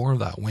lot more of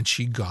that when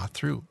she got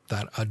through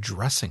that,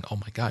 addressing, oh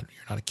my God,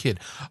 you're not a kid,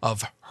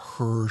 of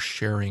her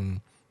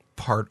sharing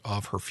part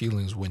of her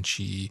feelings when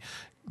she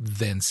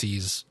then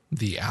sees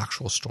the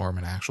actual Storm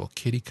and actual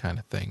Kitty kind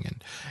of thing,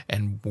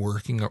 and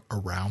working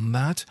around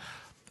that.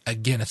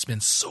 Again, it's been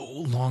so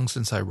long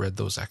since I read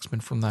those X-Men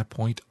from that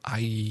point.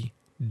 I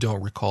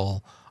don't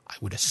recall. I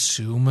would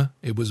assume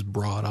it was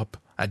brought up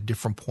at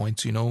different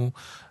points, around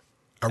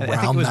I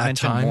think it was that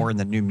mentioned time. more in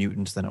the New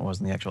Mutants than it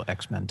was in the actual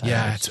X-Men titles.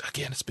 Yeah,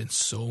 it's been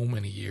so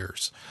many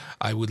years.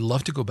 I would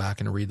love to go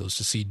back and read those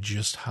to see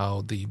just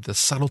how the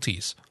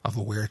subtleties of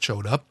where it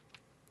showed up,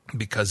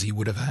 because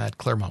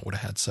Claremont would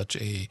have had such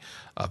a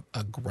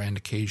grand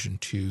occasion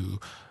to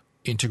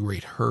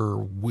integrate her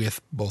with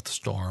both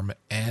Storm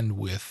and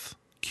with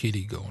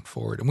Kitty going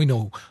forward. And we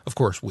know, of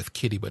course, with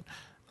Kitty, but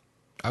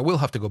I will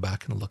have to go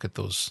back and look at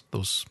those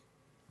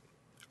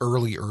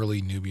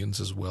early New Mutants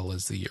as well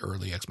as the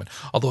early X-Men.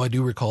 Although I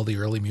do recall the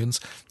early Mutants,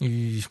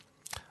 I'm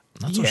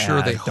not so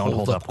sure they don't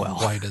hold up well.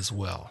 quite as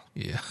well.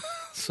 Yeah.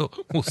 So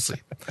we'll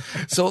see.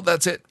 So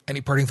that's it.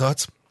 Any parting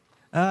thoughts?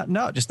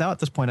 No, just now at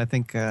this point, I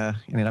think in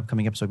an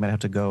upcoming episode, we might have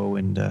to go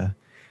and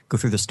go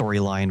through the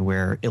storyline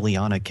where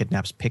Illyana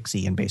kidnaps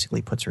Pixie and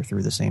basically puts her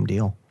through the same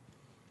deal.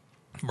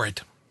 Right.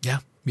 Yeah,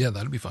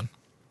 that'd be fun.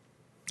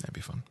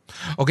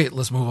 Okay,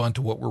 let's move on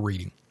to what we're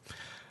reading.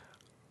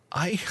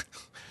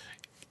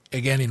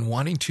 Again, in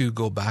wanting to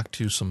go back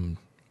to some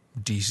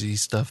DC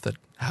stuff that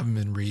I haven't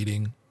been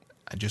reading,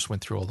 I just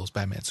went through all those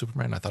Batman,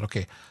 Superman, and I thought,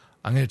 okay,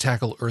 I'm going to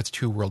tackle Earth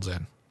 2 World's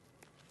End.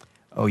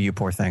 Oh, you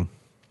poor thing.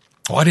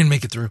 Oh, I didn't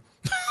make it through.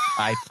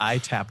 I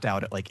tapped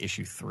out at like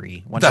issue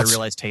 3. Once That's- I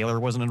realized Taylor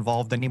wasn't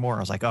involved anymore, I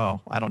was like,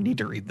 oh, I don't need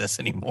to read this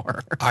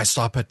anymore. I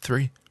stop at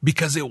 3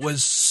 because it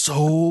was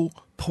so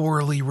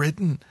poorly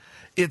written.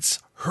 It's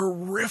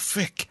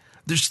horrific.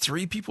 There's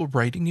 3 people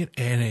writing it,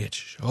 and it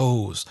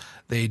shows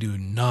they do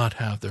not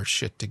have their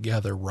shit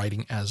together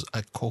writing as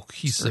a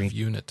cohesive 3.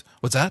 unit.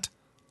 What's that?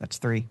 That's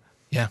 3.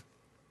 Yeah.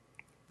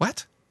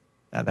 What?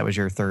 That was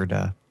your third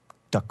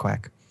duck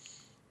quack.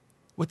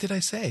 What did I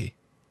say?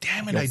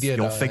 Damn it, I did.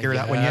 You'll figure it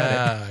out when you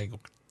edit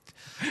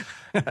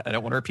it. I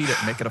don't want to repeat it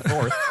and make it a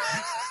 4th.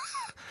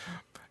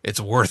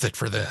 It's worth it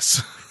for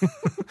this.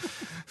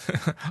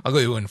 I'll go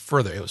even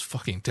further. It was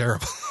fucking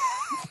terrible.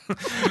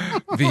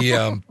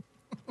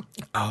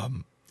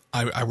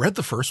 I read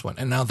the first one,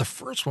 and now the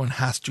first one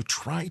has to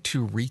try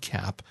to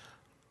recap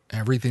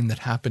everything that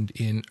happened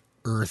in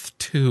Earth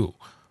 2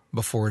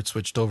 before it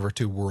switched over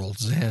to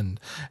World's End.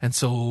 And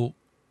so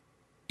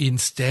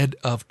instead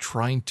of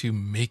trying to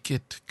make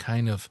it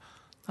kind of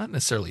not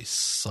necessarily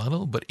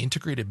subtle, but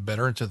integrated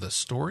better into the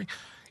story,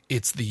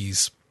 it's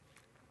these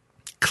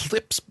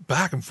clips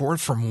back and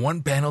forth from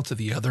one panel to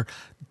the other.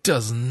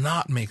 Does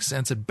not make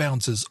sense. It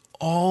bounces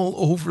all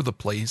over the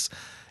place.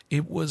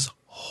 It was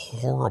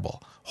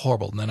horrible.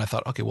 And then I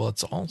thought, okay, well,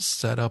 it's all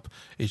set up.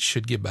 It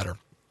should get better.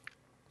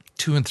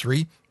 2 and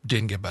 3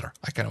 didn't get better.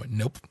 I kind of went,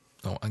 nope.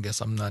 No, I guess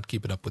I'm not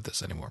keeping up with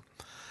this anymore.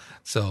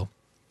 So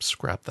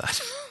scrap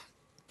that.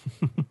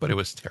 But it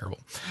was terrible.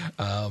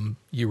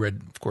 You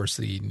read, of course,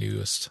 the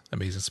newest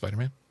Amazing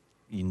Spider-Man.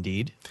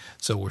 Indeed.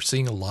 So we're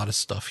seeing a lot of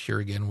stuff here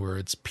again where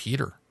it's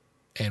Peter.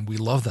 And we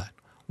love that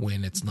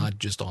when it's not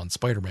just on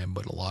Spider-Man,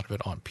 but a lot of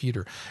it on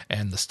Peter.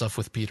 And the stuff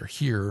with Peter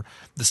here,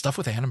 the stuff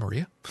with Anna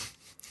Maria.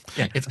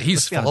 Yeah,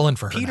 he's fallen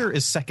for her. Peter now.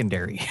 is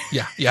secondary.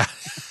 Yeah.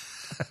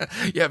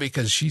 Yeah,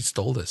 because she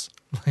stole this.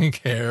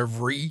 Like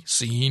every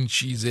scene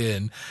she's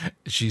in,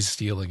 she's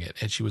stealing it.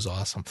 And she was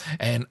awesome.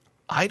 And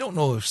I don't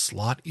know if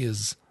Slott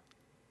is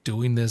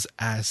doing this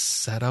as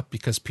set up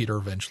because Peter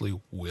eventually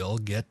will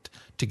get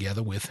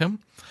together with him,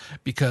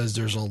 because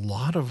there's a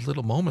lot of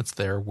little moments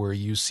there where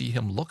you see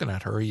him looking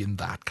at her in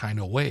that kind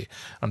of way.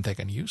 I'm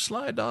thinking, you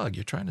sly dog,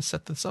 you're trying to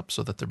set this up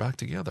so that they're back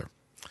together.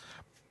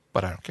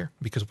 But I don't care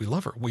because we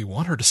love her. We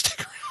want her to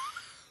stick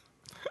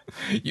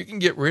around. You can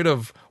get rid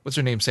of, what's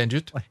her name,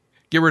 Sanjit?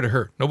 Get rid of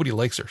her. Nobody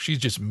likes her. She's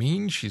just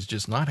mean. She's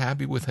just not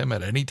happy with him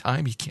at any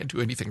time. He can't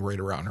do anything right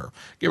around her.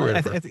 Get rid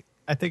of her.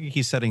 I think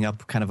he's setting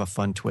up kind of a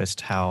fun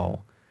twist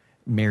how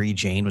Mary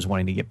Jane was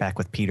wanting to get back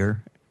with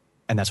Peter,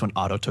 and that's when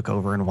Otto took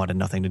over and wanted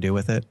nothing to do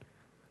with it.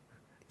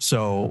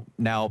 So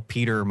now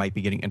Peter might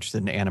be getting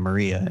interested in Anna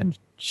Maria, and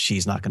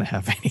she's not going to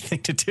have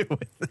anything to do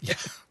with it. Yeah.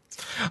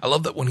 I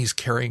love that when he's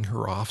carrying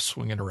her off,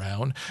 swinging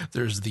around,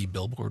 there's the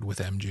billboard with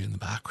MJ in the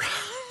background.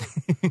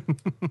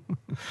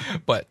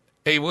 But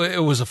it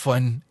was a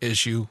fun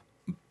issue.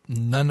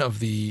 None of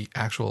the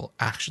actual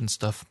action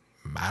stuff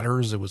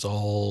matters. It was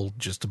all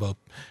just about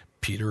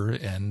Peter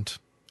and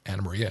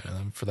Anna Maria,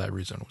 and for that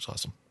reason, it was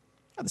awesome.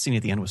 The scene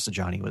at the end with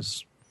Sajani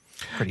was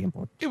pretty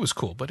important. It was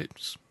cool, but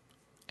it's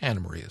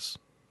Anna Maria's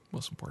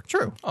most important.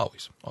 True.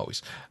 Always.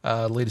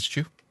 Latest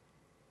chew.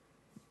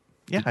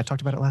 Yeah, I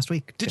talked about it last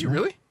week. Did you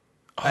really?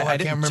 Oh, I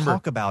didn't can't remember.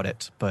 talk about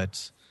it,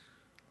 but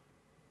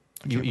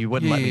you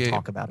wouldn't let me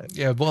talk about it.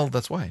 Yeah, well,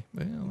 that's why.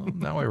 Well,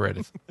 now I read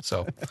it.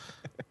 So,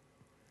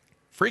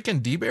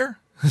 freaking D-Bear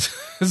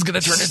is going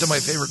to turn into my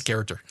favorite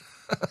character.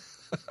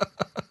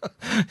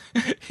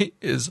 He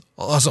is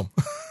awesome.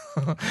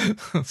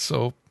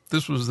 So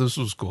this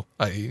was cool.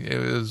 It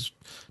was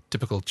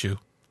typical Chew,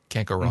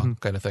 can't go wrong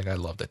kind of thing. I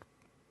loved it,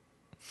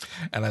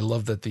 and I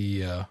love that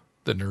the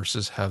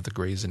nurses have the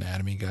Grey's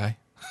Anatomy guy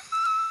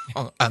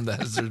on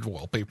as their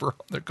wallpaper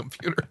on their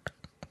computer.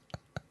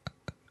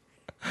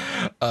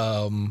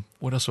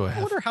 What else do I have?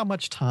 I wonder how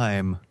much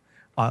time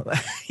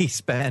he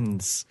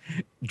spends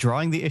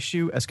drawing the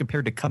issue as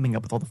compared to coming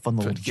up with all the fun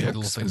little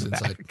jokes things in the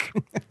inside.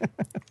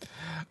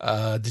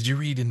 back. Did you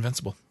read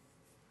Invincible?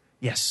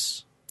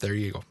 Yes. There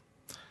you go.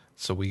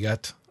 So we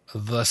got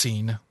the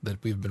scene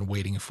that we've been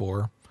waiting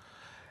for.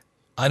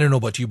 I don't know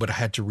about you, but I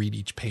had to read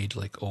each page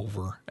like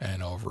over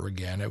and over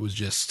again. It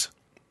was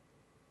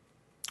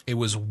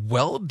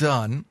well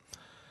done.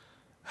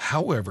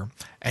 However,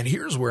 and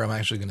here's where I'm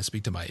actually going to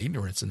speak to my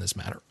ignorance in this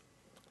matter.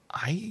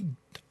 I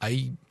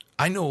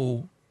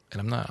know,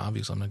 and I'm not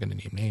going to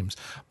name names,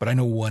 but I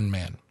know one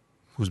man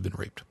who's been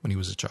raped when he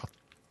was a child.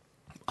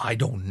 I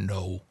don't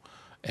know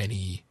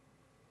any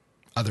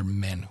other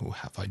men who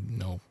have. I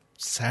know,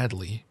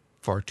 sadly,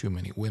 far too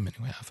many women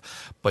who have,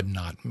 but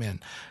not men.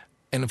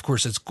 And of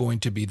course, there's going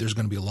to be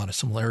a lot of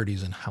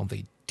similarities in how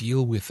they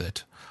deal with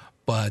it,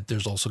 but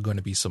there's also going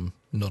to be some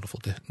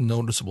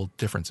noticeable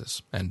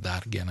differences. And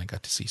that, again, I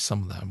got to see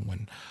some of them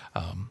when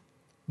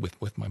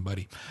with my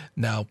buddy.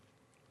 Now,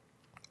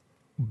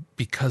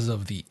 because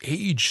of the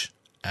age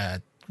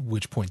at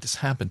which point this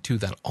happened too,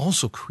 that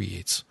also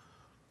creates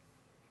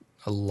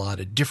a lot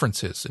of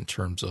differences in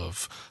terms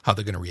of how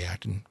they're going to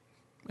react and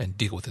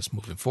deal with this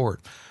moving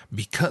forward.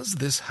 Because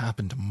this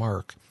happened to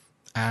Mark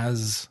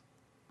as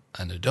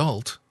an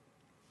adult,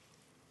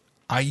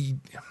 I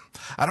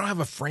don't have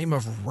a frame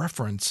of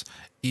reference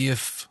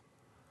if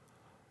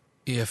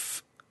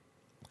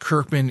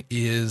Kirkman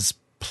is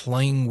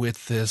playing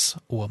with this,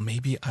 well,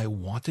 maybe I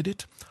wanted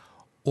it,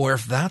 or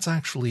if that's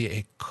actually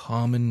a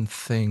common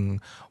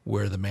thing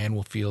where the man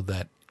will feel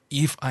that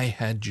if I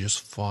had just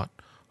fought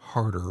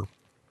harder,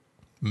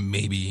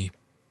 maybe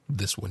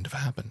this wouldn't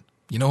have happened.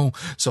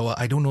 So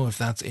I don't know if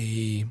that's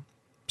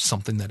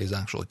something that is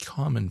actually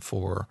common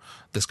for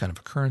this kind of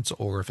occurrence,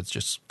 or if it's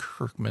just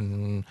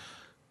Kirkman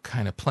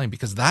kind of playing,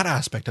 because that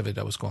aspect of it,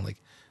 I was going like,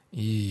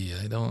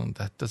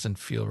 that doesn't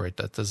feel right.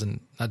 That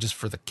doesn't, not just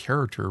for the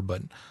character,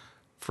 but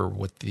for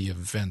what the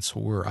events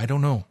were. I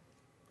don't know.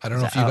 I don't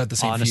know if you got the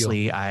same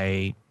honestly, feel.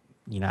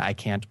 I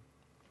can't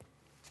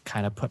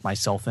kind of put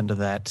myself into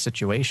that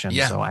situation.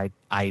 Yeah. So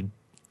I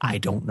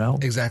don't know.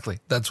 Exactly.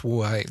 That's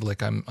why,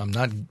 I'm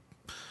not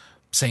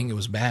saying it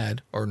was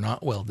bad or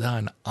not well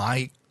done.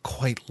 I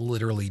quite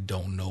literally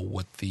don't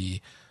know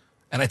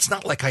and it's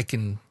not like I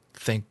can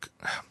think,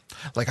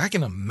 like I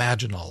can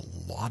imagine a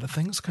lot of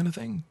things kind of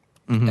thing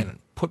and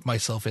put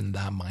myself in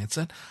that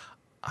mindset.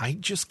 I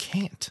just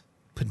can't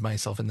put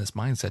myself in this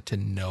mindset to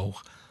know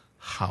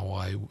how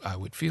I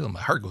would feel.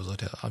 My heart goes out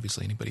to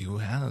obviously anybody who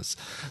has.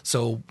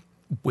 So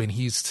when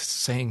he's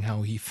saying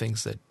how he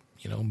thinks that,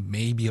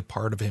 maybe a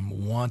part of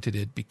him wanted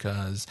it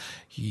because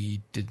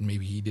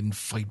maybe he didn't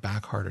fight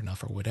back hard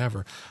enough or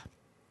whatever.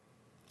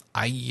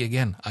 I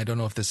don't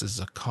know if this is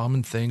a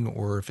common thing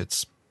or if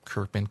it's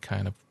Kirkman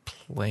kind of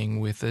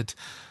playing with it,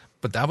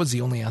 but that was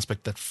the only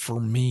aspect that for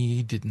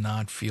me did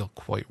not feel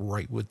quite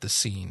right with the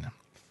scene.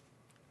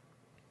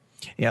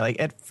 Yeah, like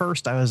at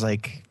first I was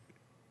like,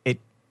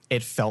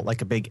 it felt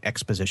like a big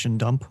exposition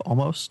dump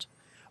almost.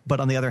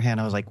 But on the other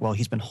hand, I was like, well,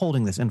 he's been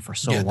holding this in for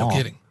so long. No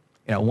kidding.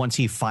 Once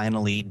he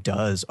finally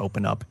does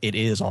open up, it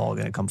is all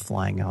going to come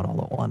flying out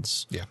all at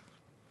once. Yeah.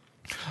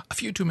 A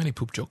few too many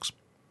poop jokes.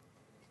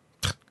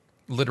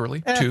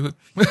 Literally, two.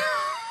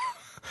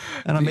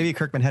 I don't know, maybe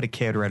Kirkman had a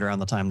kid right around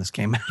the time this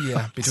came out.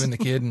 Yeah, between the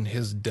kid and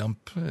his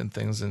dump and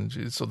things.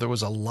 And so there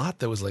was a lot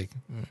that was like,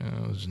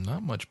 there's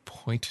not much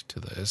point to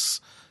this.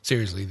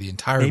 Seriously, the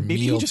entire maybe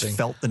meal he just thing.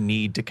 felt the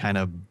need to kind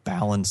of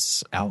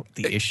balance out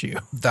the issue.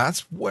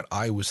 That's what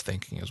I was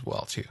thinking as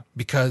well, too.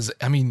 Because,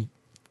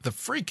 the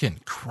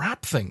freaking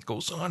crap thing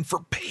goes on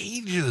for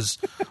pages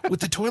with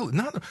the toilet.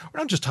 We're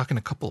not just talking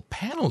a couple of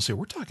panels here.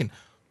 We're talking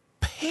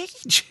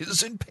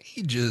pages and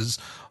pages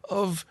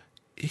of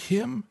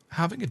him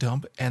having a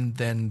dump and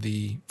then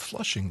the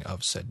flushing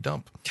of said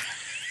dump.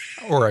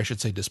 Or I should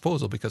say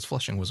disposal, because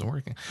flushing wasn't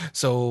working.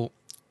 So,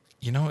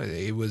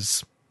 it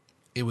was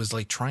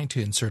like trying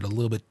to insert a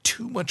little bit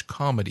too much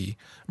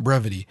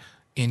brevity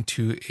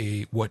into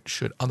what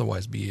should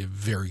otherwise be a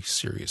very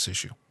serious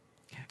issue.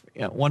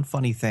 One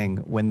funny thing,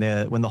 when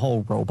the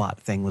whole robot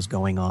thing was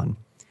going on,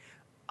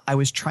 I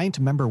was trying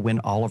to remember when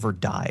Oliver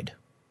died.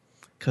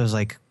 Because,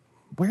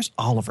 where's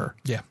Oliver?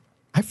 Yeah.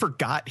 I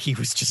forgot he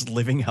was just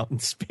living out in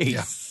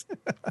space.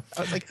 Yeah.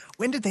 I was like,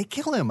 when did they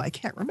kill him? I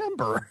can't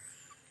remember.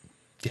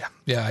 Yeah.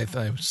 Yeah,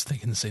 I was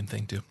thinking the same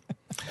thing, too.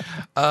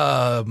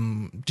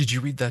 Did you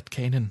read that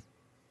Kanan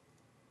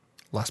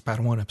Last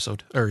Padawan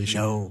episode? Or issue?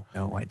 No,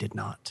 I did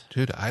not.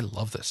 Dude, I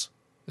love this.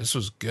 This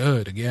was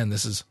good. Again,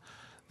 this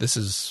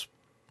is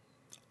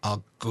a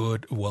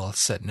good, it's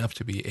setting up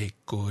to be a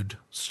good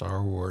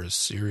Star Wars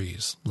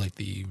series, like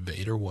the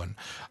Vader one.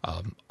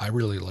 I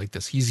really like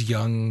this. He's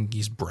young,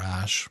 he's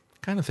brash,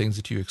 kind of things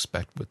that you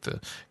expect with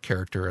the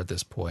character at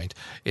this point.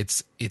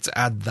 It's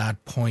at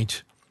that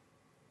point,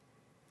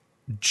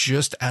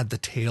 just at the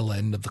tail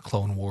end of the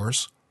Clone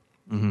Wars.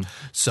 Mm-hmm.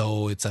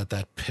 So it's at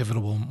that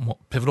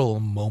pivotal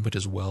moment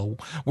as well,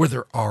 where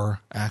there are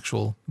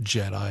actual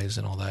Jedis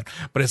and all that.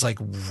 But it's like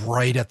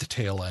right at the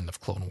tail end of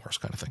Clone Wars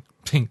kind of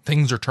thing.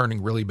 Things are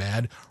turning really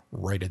bad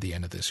right at the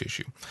end of this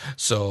issue.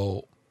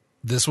 So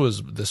this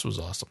was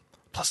awesome.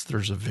 Plus,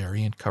 there's a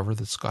variant cover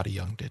that Scotty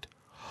Young did.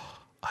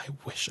 I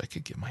wish I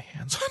could get my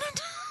hands on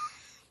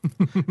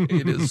it.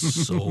 It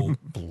is so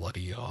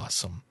bloody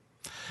awesome.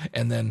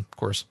 And then, of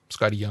course,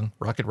 Scotty Young,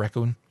 Rocket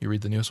Raccoon. You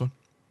read the newest one?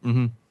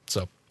 Mm-hmm.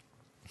 So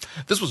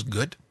this was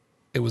good.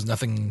 It was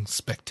nothing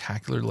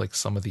spectacular like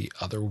some of the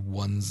other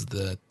ones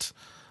that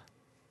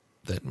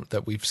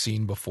we've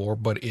seen before,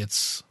 but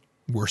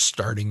we're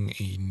starting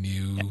a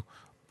new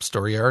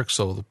story arc,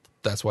 so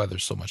that's why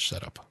there's so much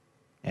setup.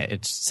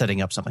 It's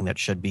setting up something that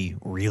should be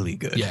really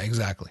good. Yeah,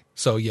 exactly.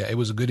 So yeah, it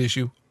was a good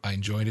issue. I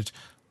enjoyed it.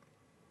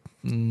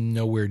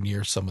 Nowhere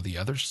near some of the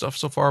other stuff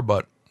so far,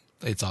 but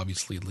it's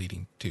obviously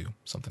leading to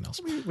something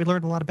else. We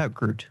learned a lot about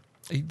Groot.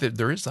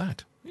 There is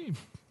that.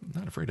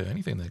 Not afraid of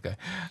anything, that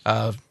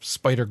guy.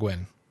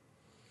 Spider-Gwen.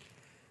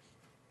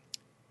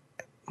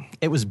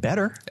 It was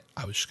better.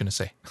 I was just going to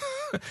say.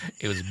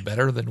 It was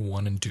better than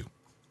 1 and 2.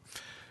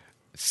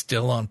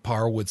 Still on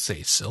par with,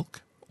 say,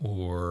 Silk,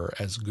 or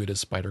as good as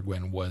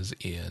Spider-Gwen was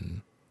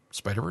in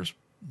Spider-Verse.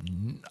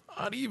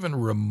 Not even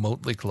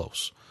remotely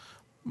close.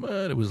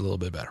 But it was a little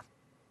bit better.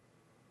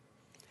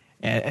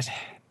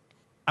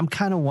 I'm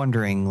kind of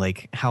wondering,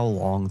 how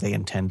long they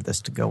intend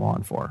this to go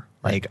on for.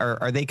 Like,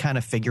 are they kind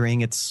of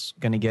figuring it's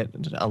going to get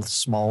a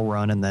small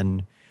run and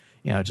then,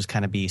 just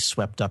kind of be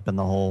swept up in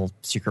the whole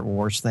Secret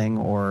Wars thing?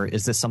 Or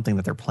is this something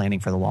that they're planning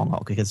for the long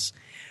haul? Because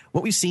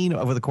what we've seen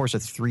over the course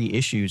of 3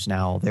 issues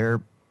now,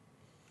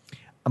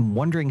 I'm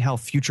wondering how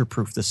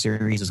future-proof the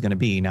series is going to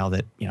be now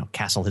that,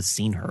 Castle has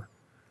seen her.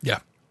 Yeah.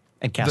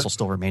 And Castle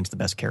still remains the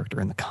best character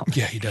in the comic.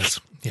 Yeah, he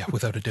does. Yeah,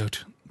 without a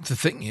doubt. The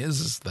thing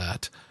is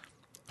that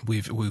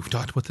we've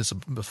talked about this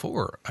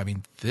before. I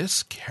mean,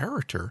 this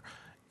character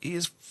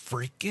is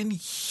freaking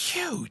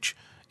huge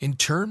in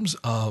terms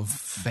of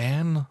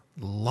fan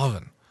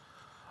loving.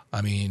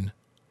 I mean,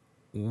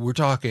 we're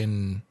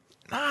talking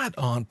not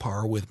on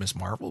par with Miss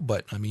Marvel,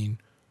 but I mean,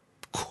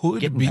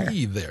 could Getting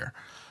be there.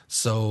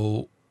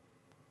 So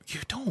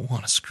you don't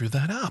want to screw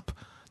that up.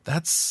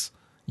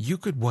 You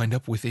could wind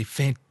up with a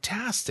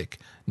fantastic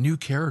new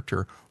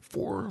character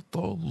for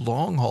the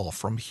long haul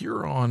from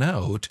here on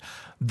out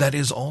that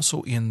is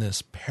also in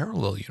this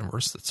parallel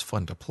universe that's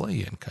fun to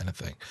play in, kind of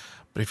thing.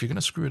 But if you're going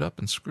to screw it up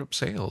and screw up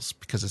sales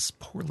because it's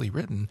poorly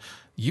written,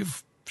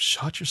 you've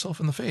shot yourself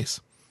in the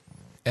face.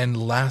 And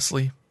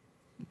lastly,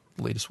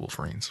 latest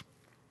Wolverines.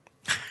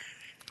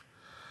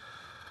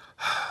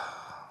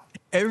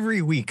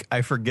 Every week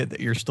I forget that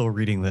you're still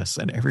reading this,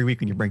 and every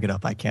week when you bring it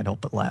up, I can't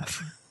help but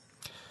laugh.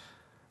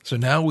 So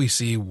now we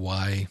see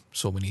why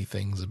so many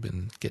things have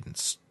been getting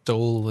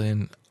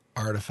stolen,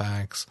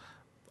 artifacts,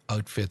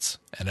 outfits,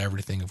 and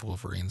everything of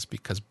Wolverine's,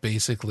 because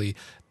basically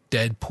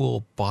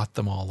Deadpool bought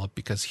them all up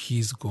because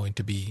he's going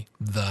to be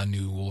the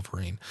new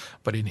Wolverine.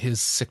 But in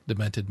his sick,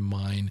 demented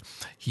mind,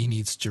 he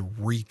needs to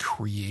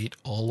recreate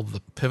all of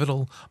the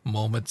pivotal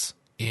moments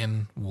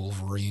in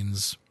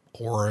Wolverine's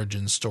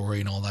origin story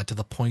and all that, to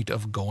the point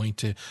of going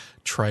to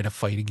try to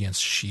fight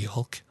against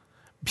She-Hulk,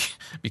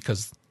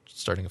 because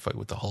starting a fight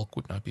with the Hulk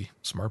would not be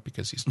smart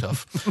because he's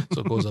tough.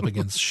 So it goes up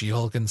against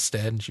She-Hulk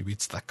instead, and she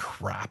beats the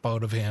crap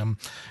out of him.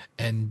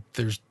 And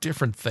there's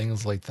different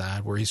things like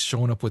that where he's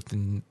showing up with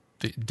the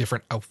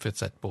different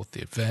outfits at both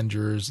the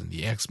Avengers and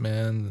the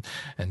X-Men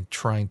and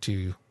trying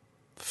to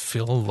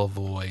fill the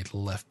void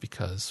left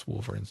because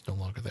Wolverine's no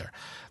longer there.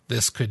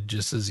 This could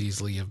just as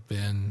easily have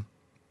been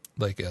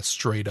like a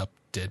straight up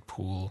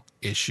Deadpool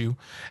issue.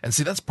 And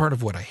see, that's part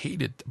of what I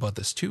hated about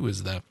this too,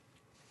 is that,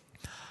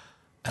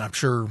 and I'm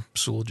sure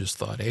Sewell just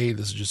thought, hey,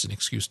 this is just an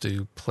excuse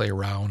to play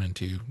around and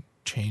to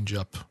change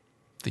up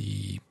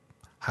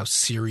how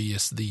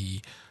serious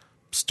the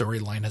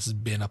storyline has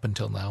been up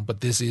until now.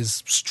 But this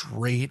is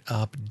straight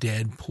up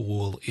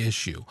Deadpool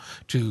issue,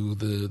 to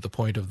the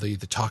point of the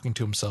talking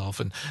to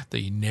himself and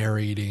the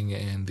narrating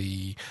and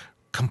the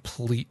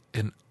complete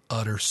and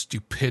utter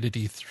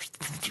stupidity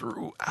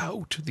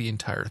throughout the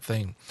entire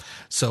thing.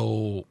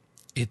 So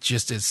it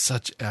just is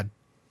such a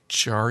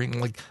jarring,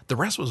 like the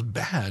rest was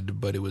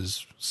bad, but it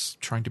was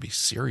trying to be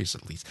serious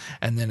at least.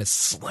 And then it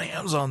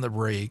slams on the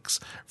brakes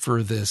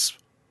for this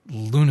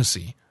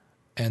lunacy.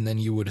 And then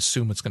you would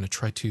assume it's going to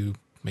try to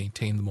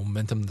maintain the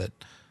momentum that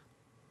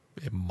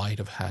it might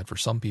have had for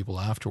some people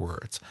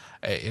afterwards.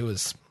 It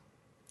was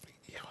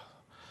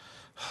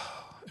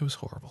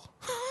horrible.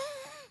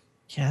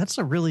 Yeah, that's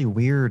a really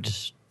weird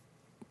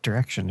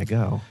direction to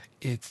go.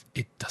 It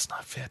does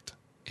not fit.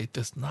 It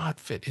does not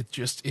fit. It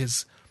just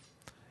is.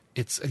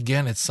 It's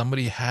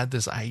somebody had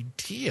this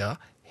idea,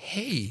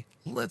 hey,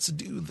 let's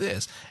do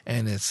this.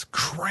 And it's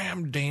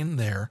crammed in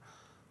there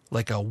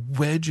like a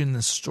wedge in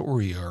the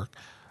story arc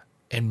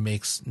and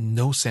makes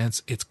no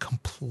sense. It's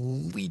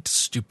complete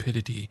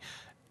stupidity.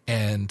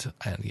 And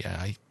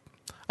yeah,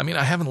 I mean,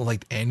 I haven't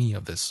liked any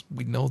of this.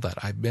 We know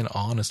that. I've been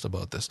honest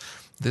about this.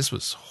 This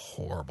was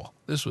horrible.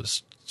 This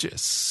was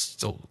just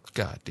so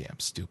goddamn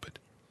stupid.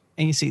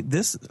 And you see,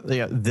 this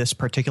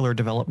particular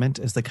development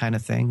is the kind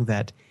of thing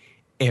that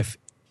if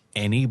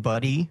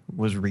anybody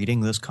was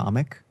reading this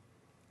comic,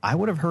 I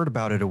would have heard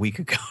about it a week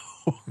ago.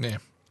 Yeah.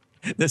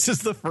 This is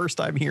the first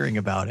time hearing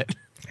about it.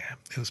 Yeah,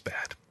 it was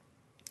bad.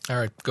 All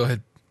right, go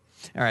ahead.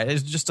 All right,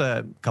 it's just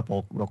a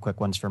couple real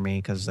quick ones for me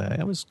because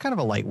it was kind of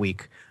a light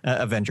week.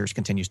 Avengers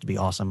continues to be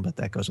awesome, but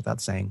that goes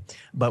without saying.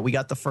 But we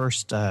got the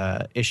first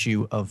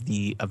issue of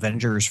the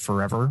Avengers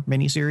Forever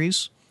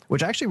miniseries,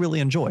 which I actually really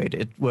enjoyed.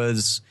 It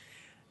was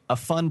a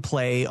fun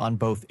play on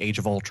both Age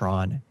of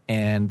Ultron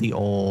and the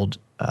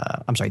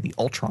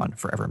Ultron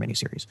Forever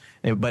miniseries.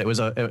 But it was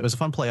a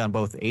fun play on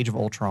both Age of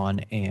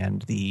Ultron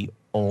and the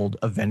old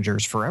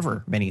Avengers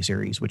Forever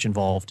miniseries, which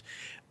involved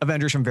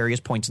Avengers from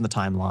various points in the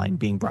timeline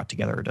being brought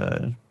together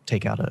to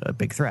take out a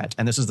big threat.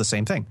 And this is the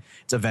same thing.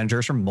 It's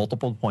Avengers from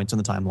multiple points in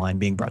the timeline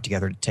being brought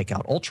together to take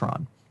out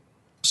Ultron.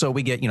 So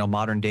we get,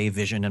 modern day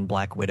Vision and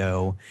Black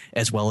Widow,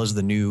 as well as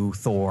the new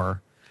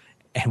Thor.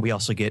 And we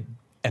also get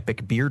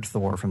epic beard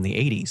Thor from the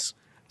 80s.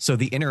 So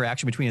the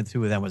interaction between the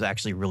two of them was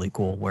actually really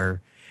cool,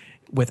 where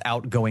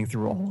without going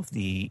through all of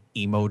the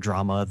emo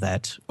drama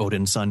that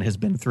Odin's son has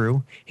been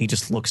through, he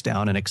just looks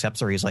down and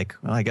accepts her. He's like,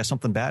 well, I guess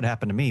something bad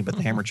happened to me, but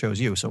the hammer chose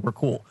you, so we're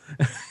cool.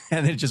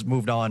 And then it just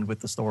moved on with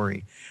the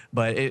story.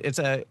 But it's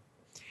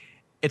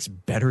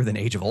better than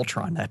Age of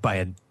Ultron by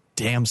a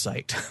damn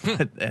sight.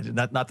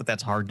 Not that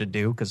that's hard to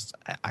do, because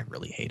I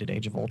really hated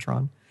Age of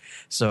Ultron.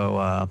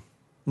 So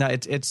no,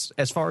 it's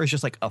as far as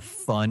just like a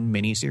fun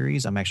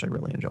miniseries, I'm actually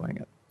really enjoying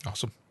it.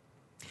 Awesome.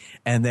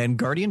 And then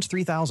Guardians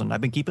 3000,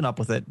 I've been keeping up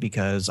with it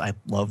because I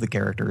love the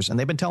characters, and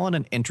they've been telling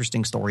an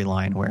interesting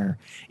storyline where,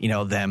 you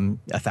know, them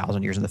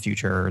 1,000 years in the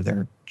future,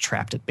 they're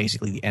trapped at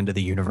basically the end of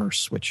the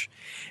universe, which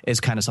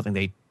is kind of something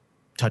they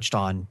touched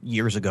on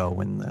years ago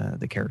when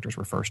the characters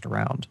were first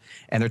around.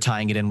 And they're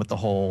tying it in with the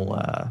whole,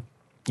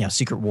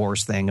 Secret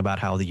Wars thing about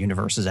how the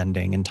universe is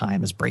ending and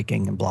time is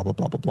breaking and blah, blah,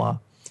 blah, blah, blah.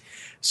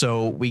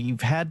 So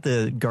we've had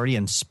the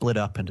Guardians split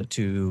up into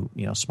two,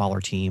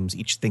 smaller teams,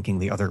 each thinking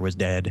the other was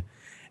dead.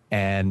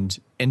 And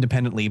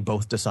independently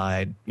both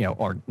decide,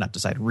 or not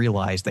decide,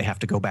 realize they have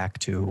to go back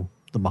to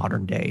the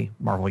modern day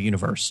Marvel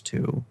Universe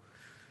to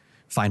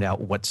find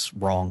out what's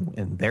wrong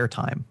in their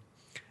time.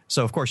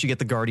 So, of course, you get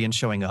the Guardians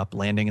showing up,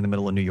 landing in the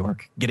middle of New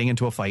York, getting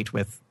into a fight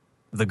with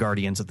the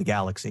Guardians of the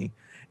Galaxy.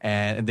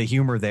 And the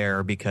humor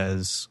there,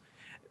 because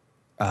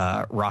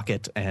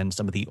Rocket and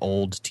some of the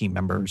old team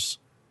members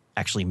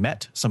actually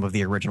met some of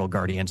the original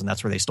Guardians, and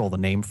that's where they stole the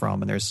name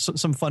from. And there's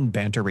some fun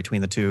banter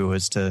between the two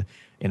as to,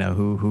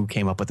 who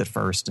came up with it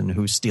first and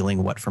who's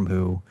stealing what from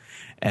who.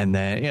 And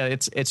then,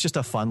 it's just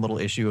a fun little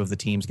issue of the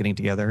teams getting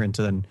together. And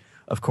then,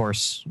 of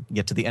course,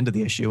 get to the end of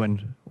the issue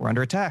and we're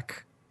under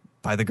attack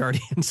by the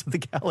Guardians of the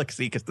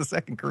Galaxy because the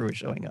second crew is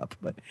showing up.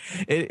 But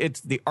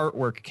it's the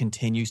artwork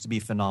continues to be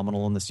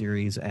phenomenal in the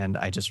series, and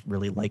I just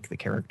really like the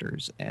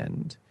characters,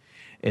 and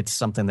it's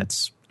something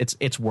that's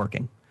it's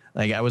working.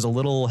 Like, I was a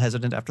little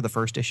hesitant after the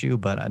first issue,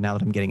 but now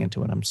that I'm getting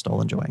into it, I'm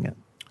still enjoying it.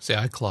 See,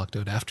 I clocked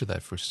out after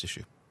that first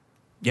issue.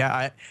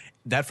 Yeah,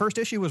 that first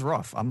issue was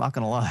rough. I'm not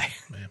going to lie.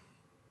 Man.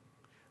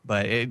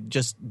 But it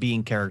just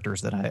being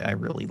characters that I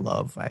really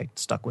love, I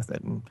stuck with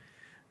it. And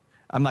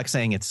I'm not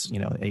saying it's,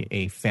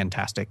 a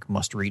fantastic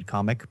must-read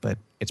comic, but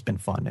it's been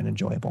fun and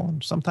enjoyable.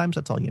 And sometimes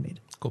that's all you need.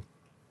 Cool.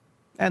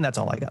 And that's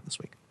all I got this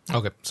week.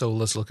 Okay, so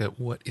let's look at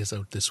what is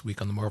out this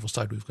week on the Marvel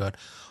side. We've got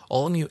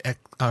all new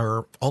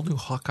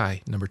Hawkeye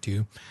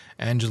 #2,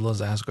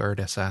 Angela's Asgard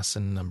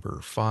Assassin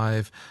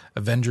 #5,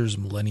 Avengers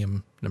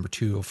Millennium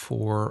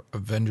 #204,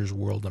 Avengers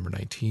World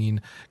 #19,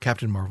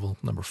 Captain Marvel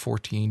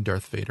 #14,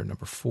 Darth Vader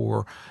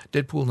 #4,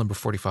 Deadpool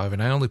 #45,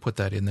 and I only put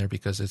that in there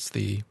because it's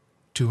the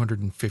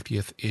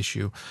 250th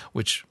issue,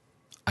 which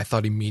I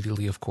thought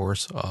immediately, of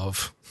course,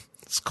 of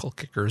Skull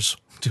Kickers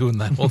doing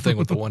that whole thing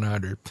with the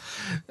 100.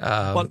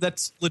 Well,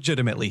 that's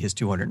legitimately his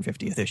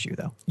 250th issue,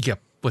 though. Yeah,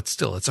 but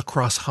still, it's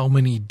across how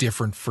many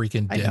different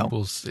freaking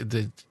Deadpools?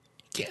 You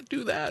can't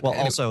do that. Well,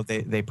 anyway. Also,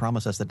 they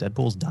promise us that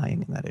Deadpool's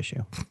dying in that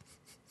issue.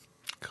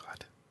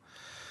 God.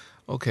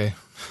 Okay.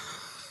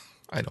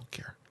 I don't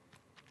care.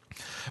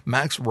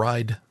 Max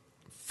Ride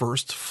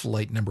First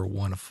Flight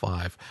 #1 of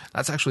 5.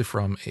 That's actually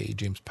from a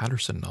James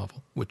Patterson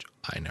novel, which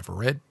I never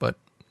read, but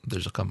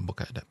there's a comic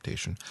book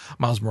adaptation.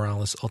 Miles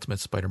Morales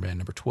Ultimate Spider-Man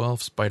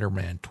 #12,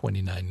 Spider-Man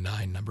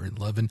 2099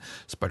 #11,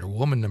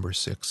 Spider-Woman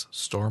 #6,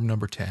 Storm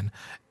 #10,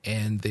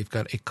 and they've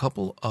got a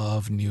couple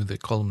of new, they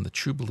call them the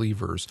True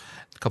Believers,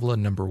 a couple of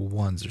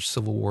 #1s. There's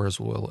Civil War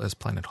as well as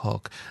Planet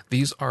Hulk.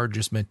 These are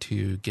just meant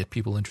to get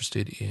people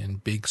interested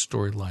in big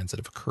storylines that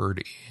have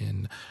occurred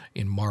in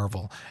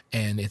Marvel,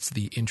 and it's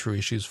the intro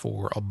issues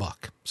for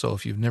 $1. So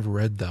if you've never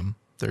read them,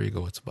 there you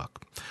go, it's $1.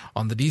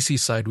 On the DC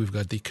side, we've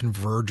got the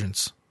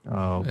Convergence.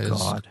 Oh,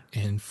 God.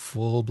 In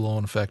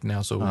full-blown effect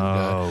now. So we've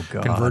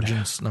got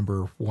Convergence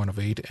 #1 of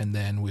 8, and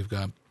then we've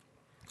got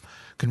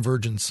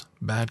Convergence,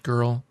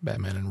 Batgirl,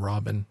 Batman and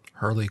Robin,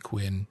 Harley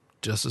Quinn,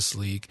 Justice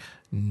League,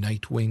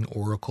 Nightwing,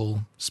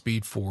 Oracle,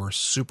 Speed Force,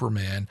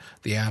 Superman,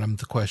 The Atom,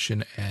 The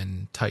Question,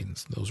 and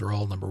Titans. Those are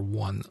all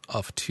 #1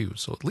 of 2.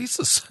 So at least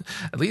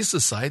the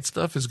side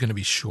stuff is going to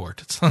be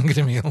short. It's not going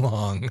to be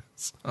long.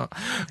 So,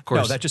 of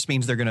course, no, that just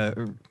means they're going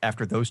to,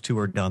 after those two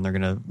are done, they're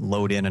going to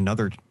load in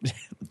another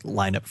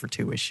lineup for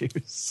 2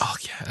 issues. Oh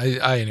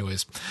yeah.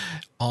 Anyways,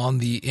 on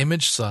the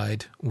Image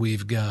side,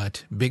 we've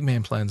got Big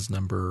Man Plans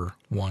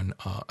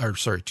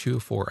 #1, 2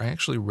 of 4. I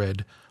actually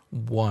read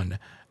 1.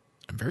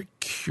 I'm very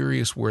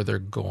curious where they're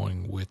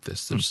going with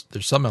this.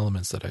 There's some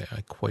elements that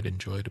I quite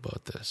enjoyed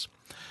about this.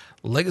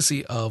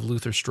 Legacy of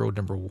Luther Strode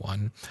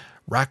 #1,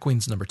 Rat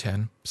Queens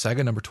 #10,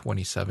 Saga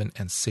 #27,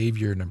 and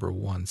Savior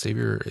 #1.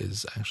 Savior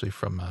is actually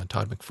from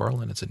Todd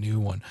McFarlane. It's a new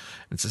one.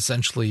 It's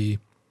essentially,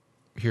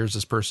 here's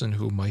this person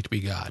who might be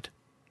God,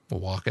 will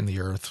walk in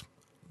the earth.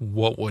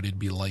 What would it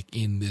be like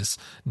in this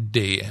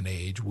day and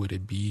age? Would he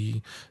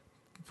be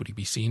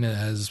seen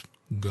as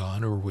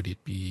God, or would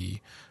it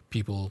be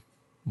people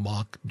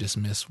mock,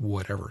 dismiss,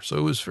 whatever?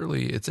 So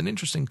it's an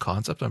interesting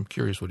concept. I'm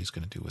curious what he's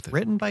going to do with it.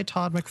 Written by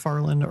Todd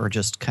McFarlane, or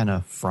just kind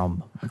of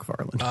from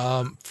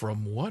McFarlane?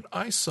 From what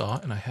I saw,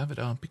 and I have it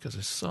up because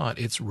I saw it,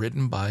 it's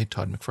written by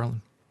Todd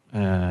McFarlane.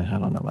 I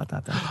don't know about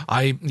that then.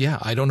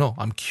 I don't know.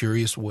 I'm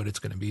curious what it's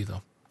going to be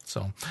though.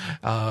 So,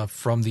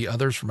 from the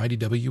others, from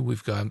IDW,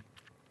 we've got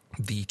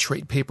the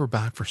trade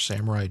paperback for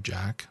Samurai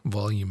Jack,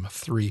 Volume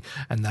 3,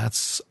 and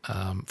that's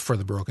for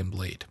the Broken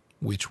Blade,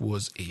 which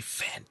was a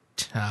fantastic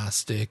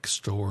fantastic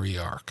story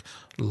arc.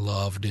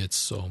 Loved it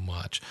so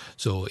much.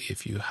 So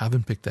if you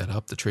haven't picked that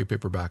up, the trade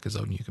paperback is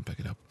out and you can pick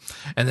it up.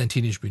 And then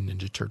Teenage Mutant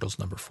Ninja Turtles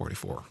number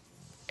 44.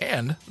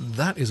 And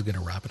that is going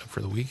to wrap it up for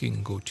the week. You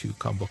can go to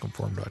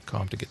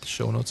comicbookinformer.com to get the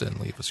show notes and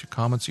leave us your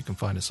comments. You can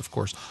find us, of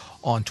course,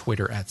 on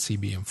Twitter at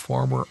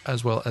CBInformer,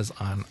 as well as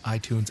on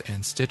iTunes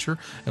and Stitcher.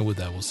 And with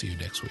that, we'll see you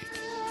next week.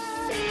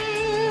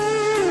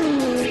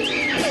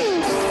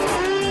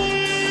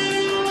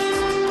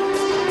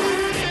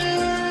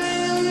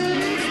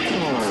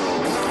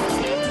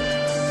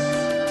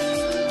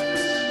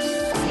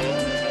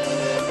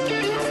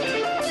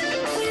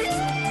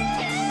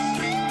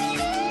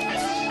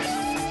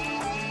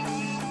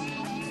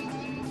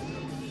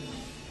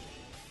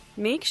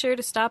 Make sure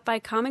to stop by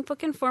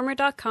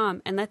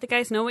comicbookinformer.com and let the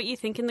guys know what you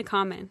think in the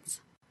comments.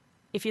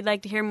 If you'd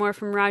like to hear more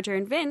from Roger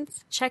and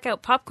Vince, check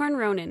out Popcorn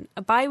Ronin,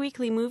 a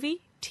bi-weekly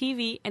movie,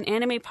 TV, and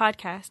anime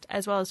podcast,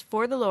 as well as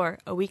For the Lore,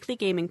 a weekly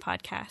gaming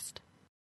podcast.